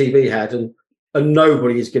Racing TV had, and and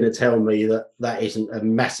nobody is going to tell me that isn't a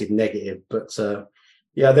massive negative. But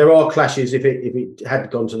yeah, there are clashes if it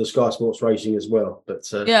had gone to the Sky Sports Racing as well. But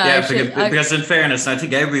because in fairness, I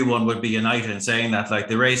think everyone would be united in saying that, like,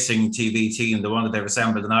 the racing TV team, the one that they've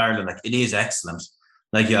assembled in Ireland, like, it is excellent.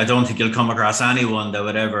 Like, I don't think you'll come across anyone that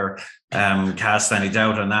would ever cast any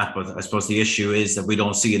doubt on that. But I suppose the issue is that we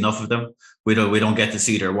don't see enough of them. We don't get to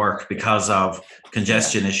see their work because of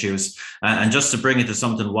congestion issues. And just to bring it to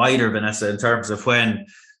something wider, Vanessa, in terms of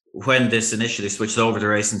when this initially switched over to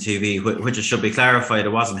Racing TV, which it should be clarified, it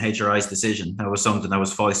wasn't HRI's decision. That was something that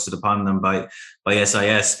was foisted upon them by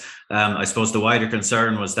SIS. I suppose the wider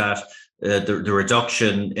concern was that the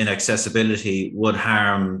reduction in accessibility would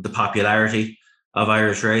harm the popularity of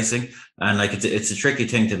Irish racing. And like, it's a tricky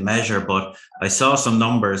thing to measure, but I saw some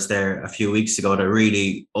numbers there a few weeks ago that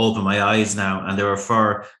really opened my eyes now, and they were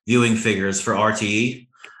for viewing figures for RTE.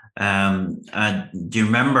 And do you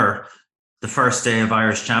remember the first day of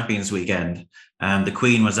Irish Champions Weekend? The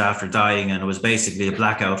Queen was after dying, and it was basically a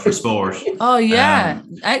blackout for sport. Oh yeah,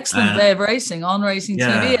 excellent day of racing on Racing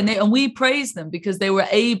TV, and we praised them because they were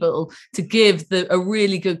able to give a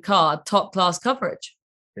really good card, top class coverage.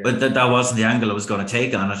 But that wasn't the angle I was going to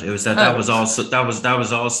take on it. It was that was also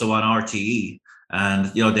on RTE, and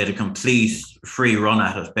they had a complete free run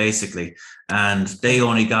at it basically, and they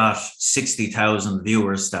only got 60,000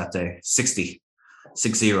 viewers that day, 60,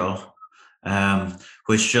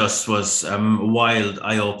 which just was a wild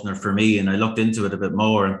eye opener for me. And I looked into it a bit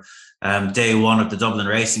more. And day one of the Dublin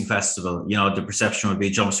Racing Festival, the perception would be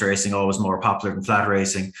jumps racing always more popular than flat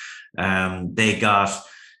racing. They got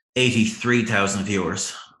 83,000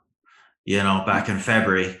 viewers, back in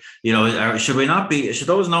February. Should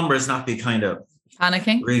those numbers not be kind of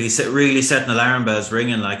panicking? Really setting alarm bells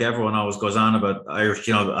ringing, like everyone always goes on about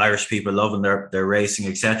Irish people loving their racing,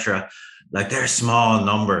 etc. Like, they're small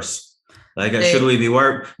numbers. Like, should we be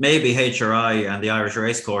worried? Maybe HRI and the Irish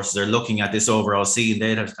race courses are looking at this overall scene.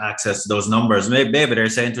 They'd have access to those numbers. Maybe they're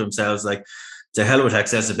saying to themselves, like, to hell with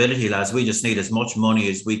accessibility, lads. We just need as much money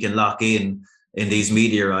as we can lock in these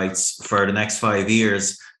media rights for the next 5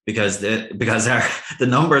 years, because the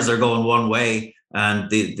numbers are going one way, and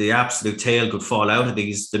the absolute tail could fall out of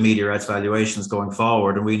the media rights valuations going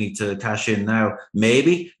forward, and we need to cash in now.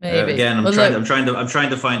 Maybe. Again, I'm trying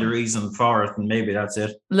to find a reason for it, and maybe that's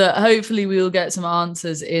it. Look, hopefully we will get some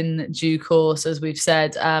answers in due course, as we've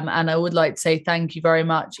said. And I would like to say thank you very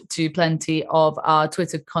much to plenty of our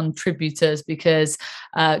Twitter contributors, because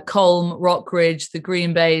Colm, Rockridge, the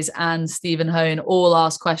Green Bays, and Stephen Hone all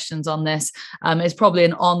asked questions on this. It's probably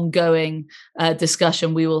an ongoing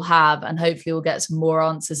discussion we will have, and hopefully we'll get some more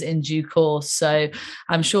answers in due course. So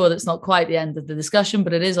I'm sure that's not quite the end of the discussion,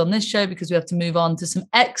 but it is on this show because we have to move on to some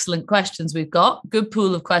excellent questions we've got. Good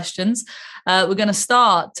pool of questions. We're going to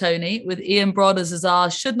start, Tony, with Ian Brothers as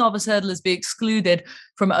asked, should novice hurdlers be excluded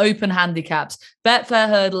from open handicaps? Betfair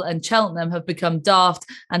Hurdle and Cheltenham have become daft,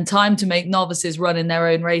 and time to make novices run in their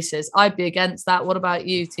own races. I'd be against that. What about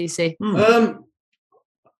you, TC? I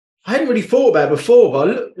hadn't really thought about it before, but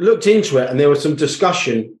I looked into it, and there was some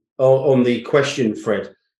discussion on the question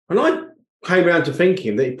thread, and I came around to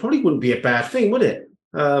thinking that it probably wouldn't be a bad thing, would it?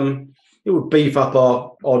 It would beef up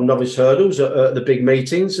our novice hurdles at the big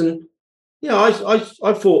meetings, and I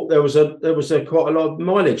thought there was quite a lot of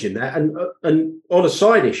mileage in that. And on a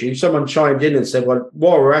side issue, someone chimed in and said, "Well,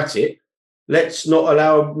 while we're at it, let's not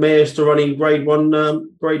allow mares to run in Grade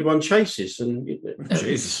One chases." And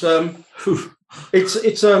Jesus,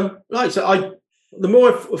 it's like so the more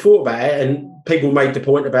I thought about it, and people made the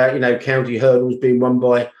point about county hurdles being run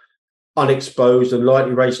by unexposed and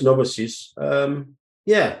lightly raced novices. I'd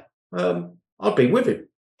be with him.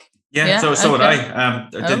 So would I.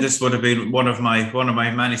 This would have been one of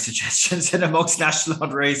my many suggestions in amongst national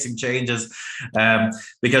racing changes,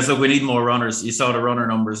 because look, we need more runners. You saw the runner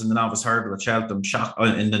numbers in the novice hurdle at Cheltenham,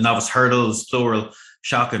 in the novice hurdles plural,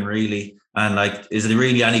 shocking really. And like, is it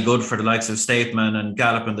really any good for the likes of Stateman and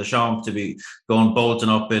Gallop and Deschamps to be going bolting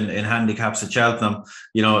up in handicaps at Cheltenham?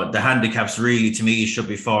 The handicaps really, to me, should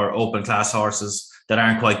be for open class horses that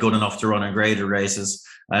aren't quite good enough to run in graded races.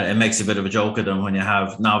 It makes a bit of a joke of them when you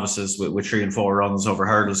have novices with 3 and 4 runs over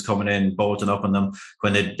hurdles coming in, bolting up on them,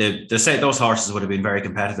 when they say those horses would have been very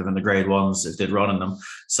competitive in the grade ones if they'd run in them.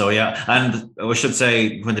 So yeah, and I should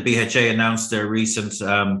say, when the BHA announced their recent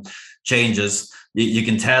changes, you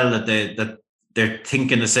can tell that they're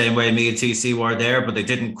thinking the same way me and TC were there, but they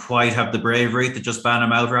didn't quite have the bravery to just ban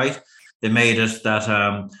them outright. they made it that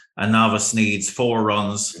a novice needs 4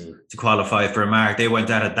 runs to qualify for a mark. They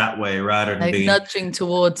went at it that way rather than being nudging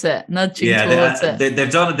towards it.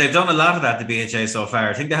 They've done a lot of that, the BHA so far.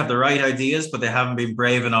 I think they have the right ideas, but they haven't been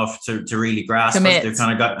brave enough to really grasp it. They've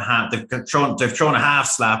kind of they've thrown a half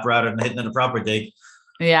slap rather than hitting a proper dig.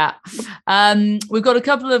 Yeah. We've got a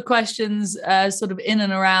couple of questions sort of in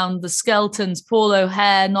and around the Skeltons. Paul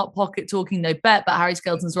O'Hare, not pocket talking, no bet, but Harry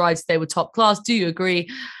Skelton's rides today were top class. Do you agree?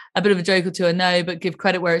 A bit of a joke or two, I know, but give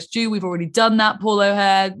credit where it's due. We've already done that. Paul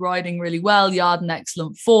O'Hare riding really well, Yard in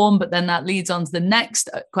excellent form. But then that leads on to the next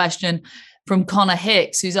question from Connor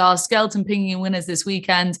Hicks, who's asked, Skelton pinging winners this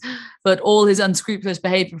weekend, but all his unscrupulous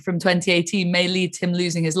behaviour from 2018 may lead to him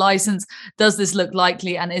losing his licence. Does this look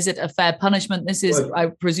likely, and is it a fair punishment? This is, I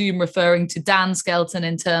presume, referring to Dan Skelton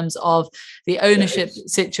in terms of the ownership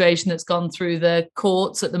situation that's gone through the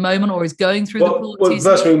courts at the moment, or is going through the courts. Well, the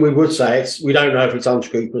first thing we would say is we don't know if it's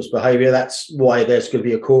unscrupulous behaviour. That's why there's going to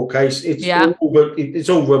be a court case. It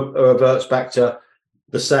all reverts back to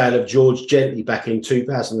the sale of George Gently back in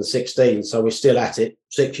 2016. So we're still at it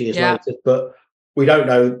 6 years later, but we don't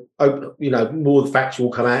know, more facts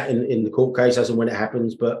will come out in the court case as and when it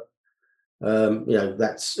happens. But,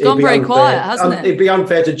 that's gone very unfair. Quiet, hasn't it? It'd be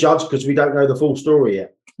unfair to judge because we don't know the full story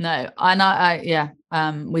yet. No,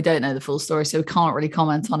 we don't know the full story, so we can't really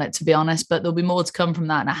comment on it, to be honest, but there'll be more to come from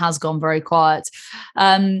that. And it has gone very quiet.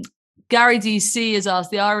 Gary DC has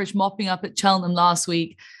asked, the Irish mopping up at Cheltenham last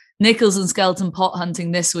week, Nichols and Skelton pot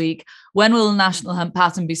hunting this week. When will the national hunt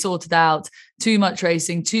pattern be sorted out? Too much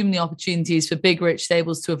racing, too many opportunities for big, rich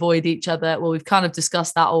stables to avoid each other. Well, we've kind of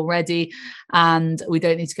discussed that already, and we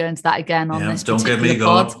don't need to go into that again on this particular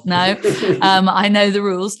pod. No, I know the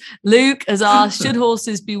rules. Luke has asked, should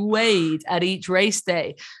horses be weighed at each race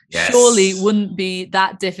day? Yes. Surely wouldn't be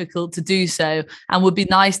that difficult to do so, and would be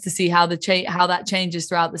nice to see how that changes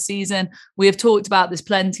throughout the season. We have talked about this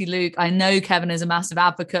plenty, Luke. I know Kevin is a massive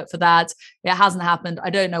advocate for that. It hasn't happened. I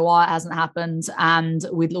don't know why it hasn't happened, and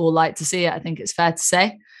we'd all like to see it. I think it's fair to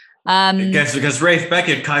say. Because Rafe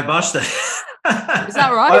Beckett kiboshed it. Is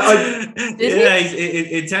that right?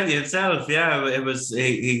 He tell you himself. Yeah, it was.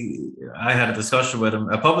 I had a discussion with him,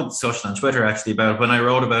 a public discussion on Twitter actually, about when I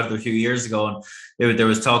wrote about it a few years ago, and there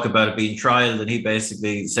was talk about it being trialed, and he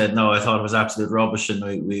basically said, "No, I thought it was absolute rubbish, and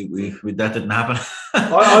we that didn't happen."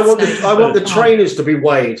 I want the trainers to be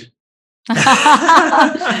weighed.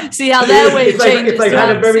 See how their weight changes. If they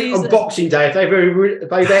had a very on Boxing Day, if they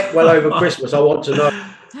ate well over Christmas, I want to know.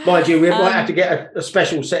 Mind you, we might have to get a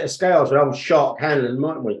special set of scales with old Shark Hanlon,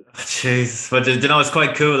 mightn't we? Jeez, but it's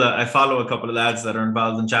quite cool. I follow a couple of lads that are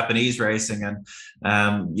involved in Japanese racing, and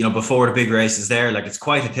before the big races there, like, it's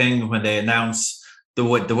quite a thing when they announce the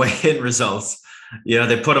weigh-in results.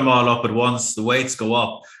 They put them all up at once. The weights go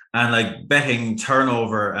up. And like betting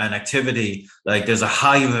turnover and activity, like there's a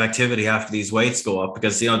hive of activity after these weights go up,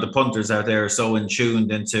 because the punters out there are so in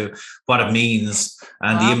tuned into what it means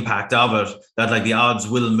and the impact of it that like the odds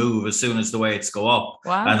will move as soon as the weights go up.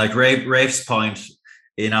 Wow. And like Rafe's point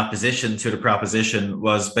in opposition to the proposition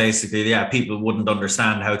was basically, people wouldn't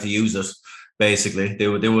understand how to use it. Basically, it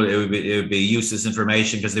would be useless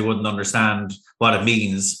information because they wouldn't understand what it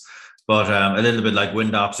means. But a little bit like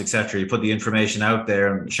wind ops, etc. You put the information out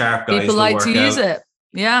there, and sharp guys people like to use it.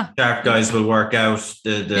 Yeah, sharp guys will work out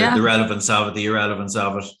the relevance of it, the irrelevance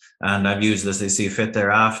of it, and use it as they see fit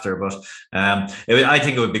thereafter. But I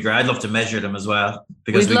think it would be great. I'd love to measure them as well,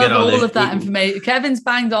 because we get all of that information. Kevin's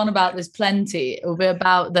banged on about this plenty. It will be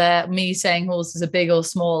about me saying horses are big or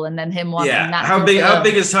small, and then him wanting that. How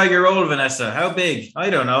big is Tiger Roll, Vanessa? How big? I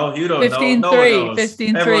don't know. You don't know.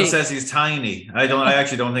 15.3. Everyone says he's tiny. I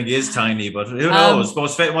actually don't think he is tiny, but who knows?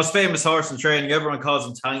 Most famous horse in training. Everyone calls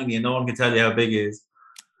him tiny, and no one can tell you how big he is.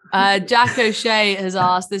 Jack O'Shea has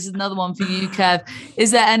asked, this is another one for you, Kev.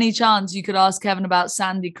 Is there any chance you could ask Kevin about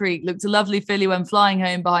Sandy Creek? Looked a lovely filly when flying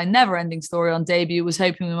home behind Never Ending Story on debut. Was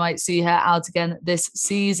hoping we might see her out again this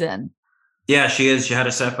season. Yeah, she is. She had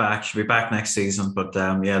a setback. She'll be back next season. But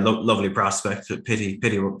lovely prospect. Pity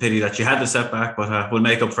that she had the setback, but we'll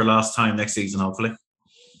make up for lost time next season, hopefully.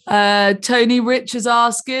 Tony Rich has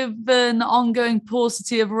asked, given ongoing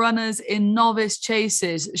paucity of runners in novice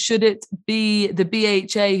chases, should it be the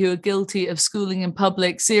BHA who are guilty of schooling in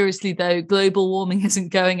public? Seriously though, global warming isn't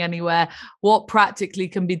going anywhere. What practically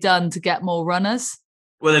can be done to get more runners?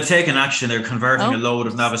 Well, they've taken action. They're converting a load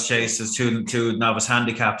of novice chases to novice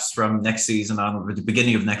handicaps from next season on, or the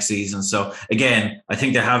beginning of next season. So again, I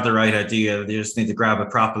think they have the right idea. They just need to grab it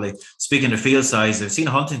properly. Speaking of field size, I've seen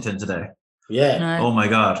Huntington today. Yeah. No. Oh my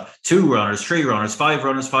God. 2 runners, 3 runners, 5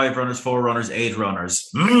 runners, 5 runners, 4 runners, 8 runners.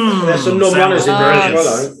 There's some non-runners in there as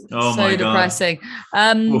well. Oh so my depressing.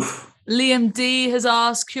 God. Liam D has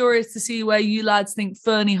asked, curious to see where you lads think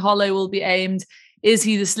Fernie Hollow will be aimed. Is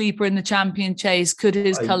he the sleeper in the champion chase? Could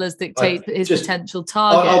his colours dictate his potential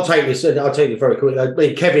target? I'll take this. I'll take it very quickly. I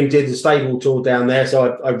mean, Kevin did the stable tour down there,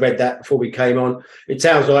 so I read that before we came on. It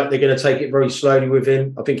sounds like they're going to take it very slowly with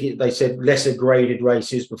him. I think they said lesser graded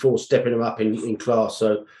races before stepping him up in class.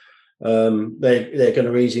 So they're going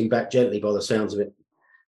to ease him back gently by the sounds of it.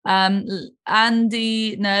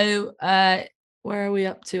 Andy, no. Where are we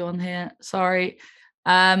up to on here? Sorry.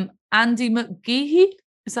 Andy McGehee,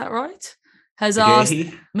 is that right?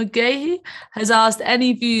 McGahey has asked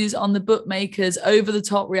any views on the bookmakers'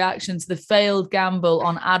 over-the-top reaction to the failed gamble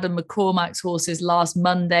on Adam McCormack's horses last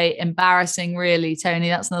Monday. Embarrassing, really, Tony.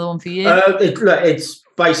 That's another one for you. It's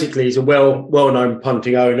basically, he's a well-known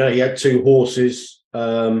punting owner. He had 2 horses.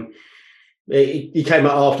 He came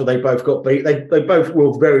out after they both got beat. They both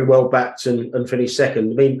were very well backed and finished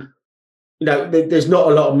second. I mean, there's not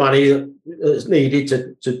a lot of money that's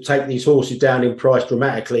needed to take these horses down in price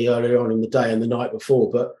dramatically earlier on in the day and the night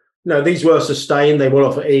before. But these were sustained. They went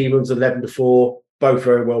off at evens, 11-4, both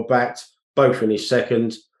very well backed, both finished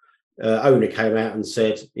second. Owner came out and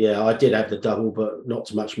said, "Yeah, I did have the double, but not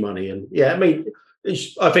too much money." And I mean,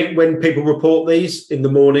 I think when people report these in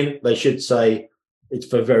the morning, they should say it's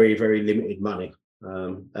for very, very limited money.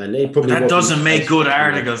 And it probably doesn't make good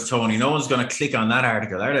articles, Tony. No one's going to click on that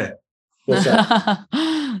article, are they? What's that?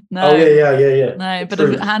 No. Oh, yeah. No,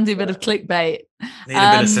 handy bit of clickbait. Need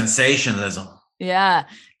a bit of sensationalism. Yeah.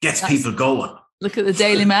 Gets people going. Look at the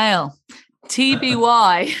Daily Mail.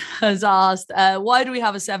 TBY has asked, why do we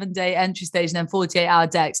have a 7-day entry stage and then 48-hour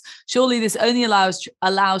decks? Surely this only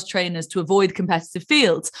allows trainers to avoid competitive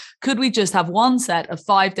fields. Could we just have one set of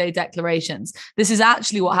 5-day declarations? This is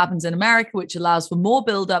actually what happens in America, which allows for more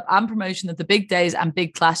build-up and promotion of the big days and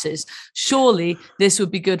big clashes. Surely this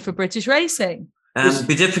would be good for British racing. It'd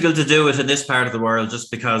be difficult to do it in this part of the world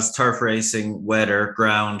just because turf racing, weather,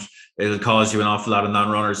 ground, it'll cause you an awful lot of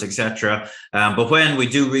non-runners, etc. But when we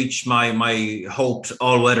do reach my hoped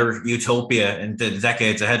all-weather utopia in the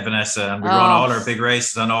decades ahead, Vanessa, and we run all our big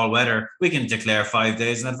races on all-weather, we can declare 5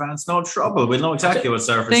 days in advance, no trouble. We'll know exactly what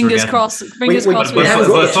surface we're getting. Fingers crossed. We haven't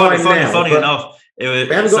got the time now. Funny enough, we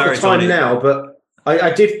haven't got the time now, but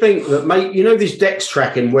I did think that, mate, this DEX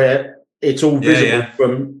tracking where it's all visible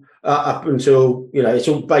from up until, it's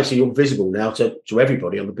all basically all visible now to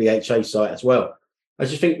everybody on the BHA site as well. I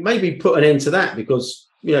just think maybe put an end to that because,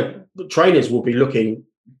 the trainers will be looking,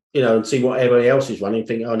 and see what everybody else is running,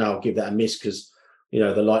 think, oh, no, I'll give that a miss because,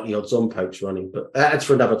 the likely odds on poke's running. But that's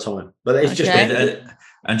for another time. But it's just...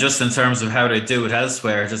 And just in terms of how they do it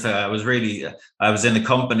elsewhere, I was in the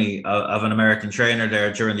company of an American trainer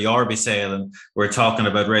there during the Orby sale, and we're talking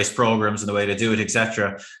about race programs and the way they do it,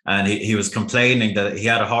 etc. And he was complaining that he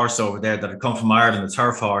had a horse over there that had come from Ireland, a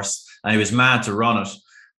turf horse, and he was mad to run it.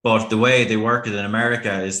 But the way they work it in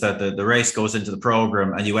America is that the race goes into the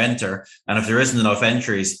program and you enter, and if there isn't enough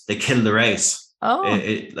entries, they kill the race. Oh,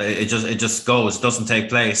 it just doesn't take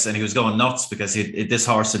place. And he was going nuts because this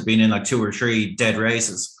horse had been in like 2 or 3 dead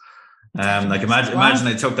races. Imagine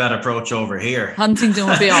they took that approach over here. Huntington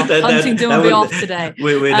would be off. Huntington would be off today.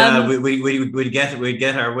 We'd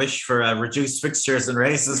get our wish for reduced fixtures and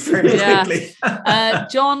races fairly quickly.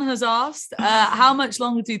 John has asked, how much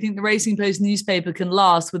longer do you think the Racing Post newspaper can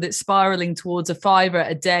last with it spiraling towards a $5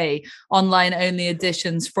 a day online only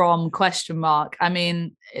editions from ? I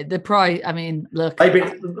mean, the price. I mean, look.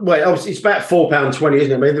 Obviously it's about £4.20,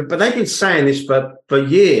 isn't it? But they've been saying this for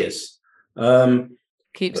years.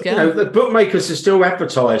 Keeps going. The bookmakers are still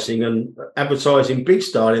advertising big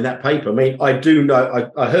style in that paper. I mean, I do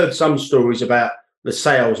know. I heard some stories about the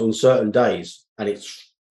sales on certain days, and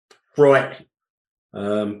it's frightening.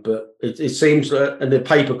 But it seems that, and the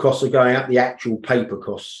paper costs are going up. The actual paper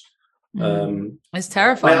costs. It's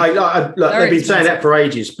terrifying. They've been saying that for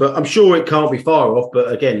ages, but I'm sure it can't be far off.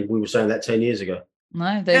 But again, we were saying that 10 years ago.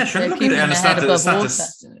 No, they're keeping their head above water.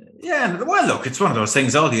 Yeah, well, look, it's one of those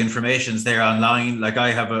things. All the information's there online. Like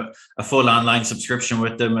I have a full online subscription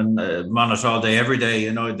with them, and I'm on it all day, every day.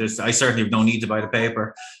 I certainly have no need to buy the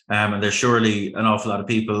paper, and there's surely an awful lot of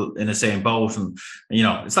people in the same boat. And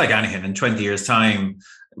it's like anything. In 20 years' time,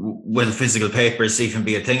 will physical papers even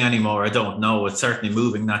be a thing anymore? I don't know. It's certainly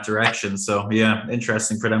moving that direction. So yeah,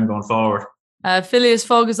 interesting for them going forward. Phileas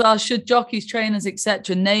Fogg has asked, should jockeys, trainers,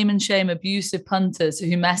 etc. name and shame abusive punters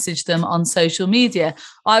who message them on social media?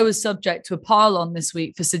 I was subject to a pile-on this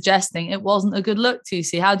week for suggesting it wasn't a good look,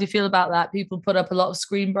 TC. How do you feel about that? People put up a lot of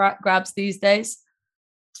screen grabs these days?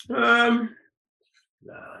 No,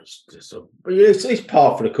 it's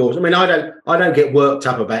par for the course. I mean, I don't get worked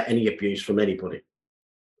up about any abuse from anybody.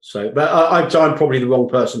 So, but I'm probably the wrong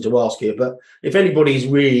person to ask here. But if anybody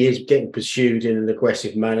really is getting pursued in an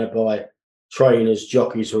aggressive manner by trainers,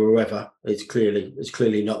 jockeys, or whoever, it's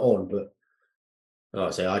clearly not on. But like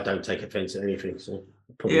I say, I don't take offence at anything. So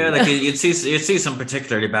yeah, like you'd see some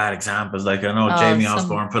particularly bad examples. Like I know Jamie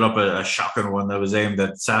Osborne put up a shocking one that was aimed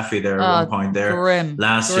at Safi there at one point there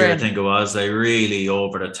last year, I think it was. Like really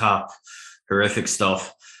over the top, horrific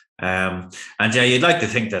stuff. And yeah, you'd like to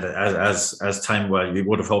think that as time, well, you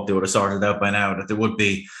would have hoped they would have sorted out by now, that there would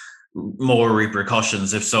be more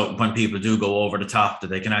repercussions when people do go over the top,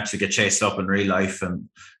 that they can actually get chased up in real life and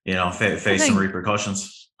face some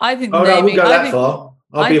repercussions. I think. I wouldn't go that far.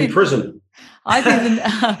 I'll be in prison. I think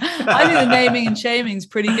the naming and shaming is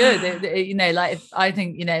pretty good. I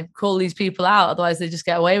think call these people out, otherwise they just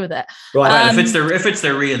get away with it. Right. If it's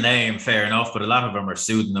their real name, fair enough. But a lot of them are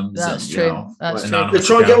pseudonyms. That's true. That's true. Let's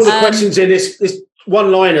try and get all the questions in. This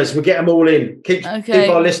one-liners. We'll get them all in. Keep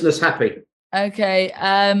our listeners happy. Okay.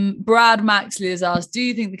 Brad Maxley has asked, do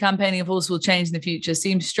you think the campaigning of horses will change in the future?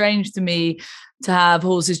 Seems strange to me to have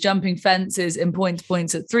horses jumping fences in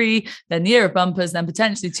points at 3, then the year of bumpers, then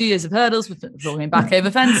potentially 2 years of hurdles with falling back over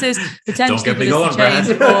fences, potentially for this to change,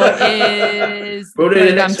 or is the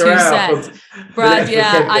program too set? Brad,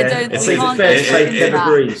 I don't think we can't go into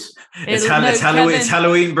that. It's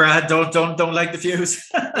Halloween, Brad. Don't like the views.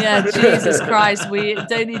 Yeah, Jesus Christ. We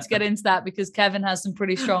don't need to get into that because Kevin has some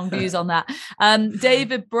pretty strong views on that.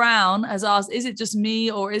 David Brown has asked, is it just me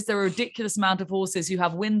or is there a ridiculous amount of horses who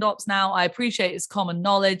have wind ops now? I appreciate it's common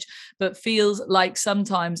knowledge, but feels like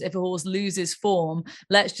sometimes if a horse loses form,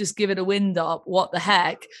 let's just give it a wind up. What the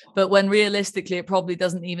heck? But when realistically, it probably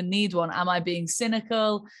doesn't even need one. Am I being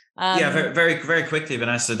cynical? Very, very, very quickly,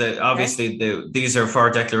 Vanessa. Obviously, these are for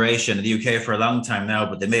declaration in the UK for a long time now,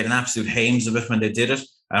 but they made an absolute hames of it when they did it.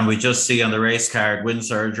 And we just see on the race card wind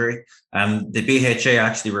surgery. And the BHA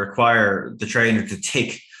actually require the trainer to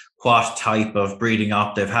tick what type of breeding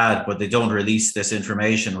op they've had, but they don't release this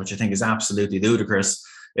information, which I think is absolutely ludicrous.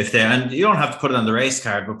 And you don't have to put it on the race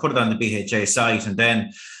card, but put it on the BHA site, and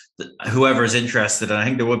then whoever is interested, and I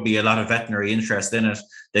think there would be a lot of veterinary interest in it,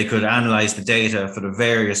 they could analyze the data for the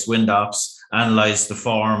various wind ops, analyze the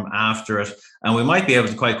form after it, and we might be able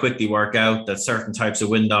to quite quickly work out that certain types of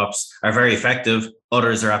wind ops are very effective,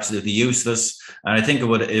 others are absolutely useless, and I think it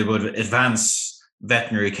would advance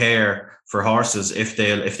veterinary care for horses if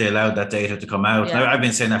they allowed that data to come out. Now, I've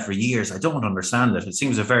been saying that for years. I don't understand it. It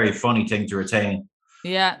seems a very funny thing to retain.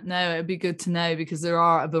 Yeah, no, it'd be good to know because there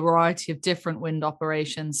are a variety of different wind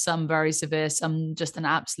operations, some very severe, some just an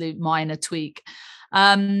absolute minor tweak.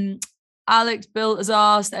 Alex Bill has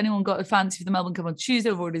asked, anyone got a fancy for the Melbourne Cup on Tuesday?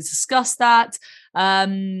 We've already discussed that.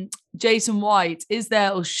 Jason White, is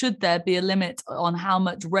there or should there be a limit on how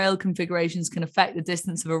much rail configurations can affect the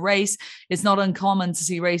distance of a race? It's not uncommon to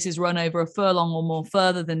see races run over a furlong or more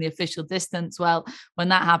further than the official distance. Well, when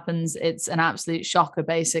that happens, it's an absolute shocker,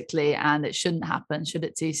 basically, and it shouldn't happen, should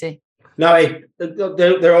it, TC? No,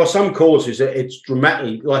 there are some courses that it's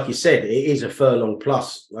dramatically, like you said, it is a furlong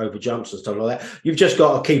plus over jumps and stuff like that. You've just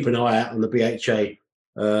got to keep an eye out on the BHA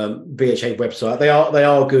website. They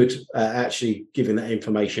are good at actually giving that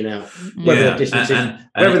information out. Whether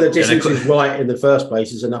the distance is right in the first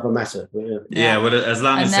place is another matter. Well, as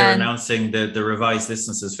long as they're announcing the revised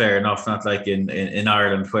distances, fair enough. Not like in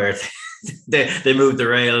Ireland where they move the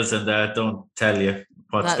rails and don't tell you.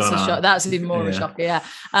 That's even more of a shocker,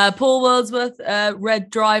 Paul Wordsworth, Red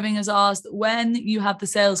Driving, has asked, when you have the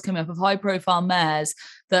sales coming up of high-profile mares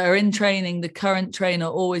that are in training, the current trainer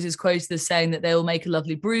always is quoted as saying that they will make a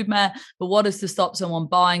lovely broodmare, but what is to stop someone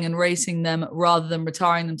buying and racing them rather than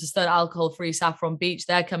retiring them to stud alcohol-free Saffron Beach?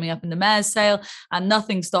 They're coming up in the mares sale and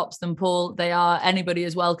nothing stops them, Paul. Anybody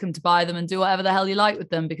is welcome to buy them and do whatever the hell you like with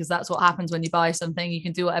them, because that's what happens when you buy something. You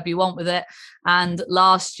can do whatever you want with it. And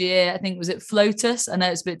last year, I think, was it Flotus? I know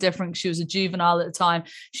it's a bit different. She was a juvenile at the time.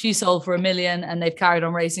 She sold for $1 million and they've carried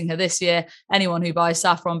on racing her this year. Anyone who buys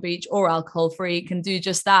Saffron Beach or alcohol-free can do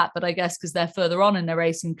just that, but I guess because they're further on in their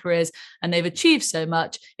racing careers and they've achieved so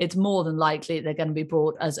much, it's more than likely they're going to be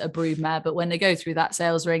brought as a broodmare. But when they go through that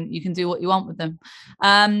sales ring, you can do what you want with them.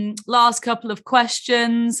 Last couple of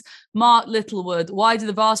questions. Mark Littlewood, why do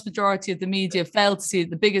the vast majority of the media fail to see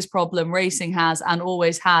that the biggest problem racing has and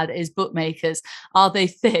always had is bookmakers? Are they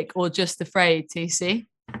thick or just afraid, TC?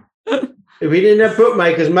 If we didn't have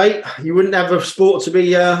bookmakers, mate, you wouldn't have a sport to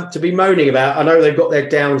be moaning about. I know they've got their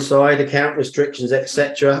downside, account restrictions,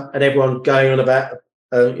 etc., and everyone going on about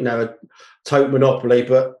a total monopoly.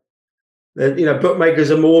 But bookmakers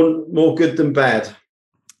are more good than bad.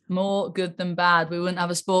 More good than bad. We wouldn't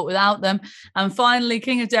have a sport without them. And finally,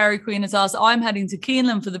 King of Dairy Queen has asked, I'm heading to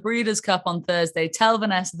Keeneland for the Breeders' Cup on Thursday. Tell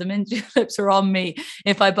Vanessa the mint juleps are on me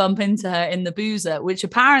if I bump into her in the boozer, which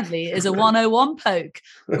apparently is a 101 poke.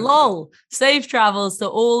 Lol. Safe travels to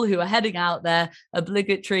all who are heading out there.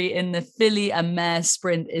 Obligatory in the filly and mare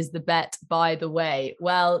sprint is the bet, by the way.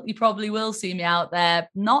 Well, you probably will see me out there.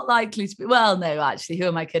 Not likely to be. Well, no, actually, who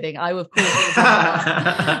am I kidding? I of course.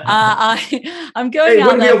 I'm going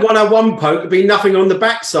out there. 101 poke, would be nothing on the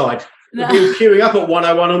backside. They'd be queuing up at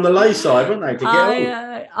 101 on the lay side, wouldn't they, to get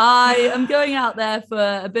on? I am going out there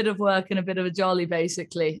for a bit of work and a bit of a jolly,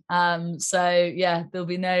 basically. So yeah, there'll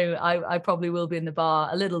be I probably will be in the bar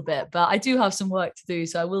a little bit, but I do have some work to do,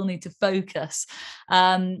 so I will need to focus.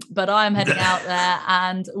 But I am heading out there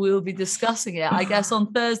and we'll be discussing it. I guess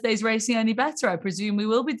on Thursday's Racing Only Better, I presume we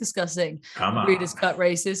will be discussing Breeders' Cup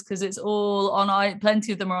races, because it's all on,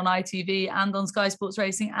 plenty of them are on ITV and on Sky Sports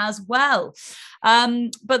Racing as well.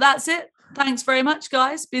 But that's it. Thanks very much,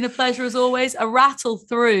 guys. Been a pleasure as always. A rattle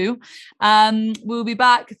through. We'll be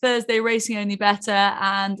back Thursday, Racing Only Better.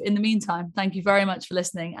 And in the meantime, thank you very much for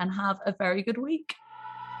listening and have a very good week.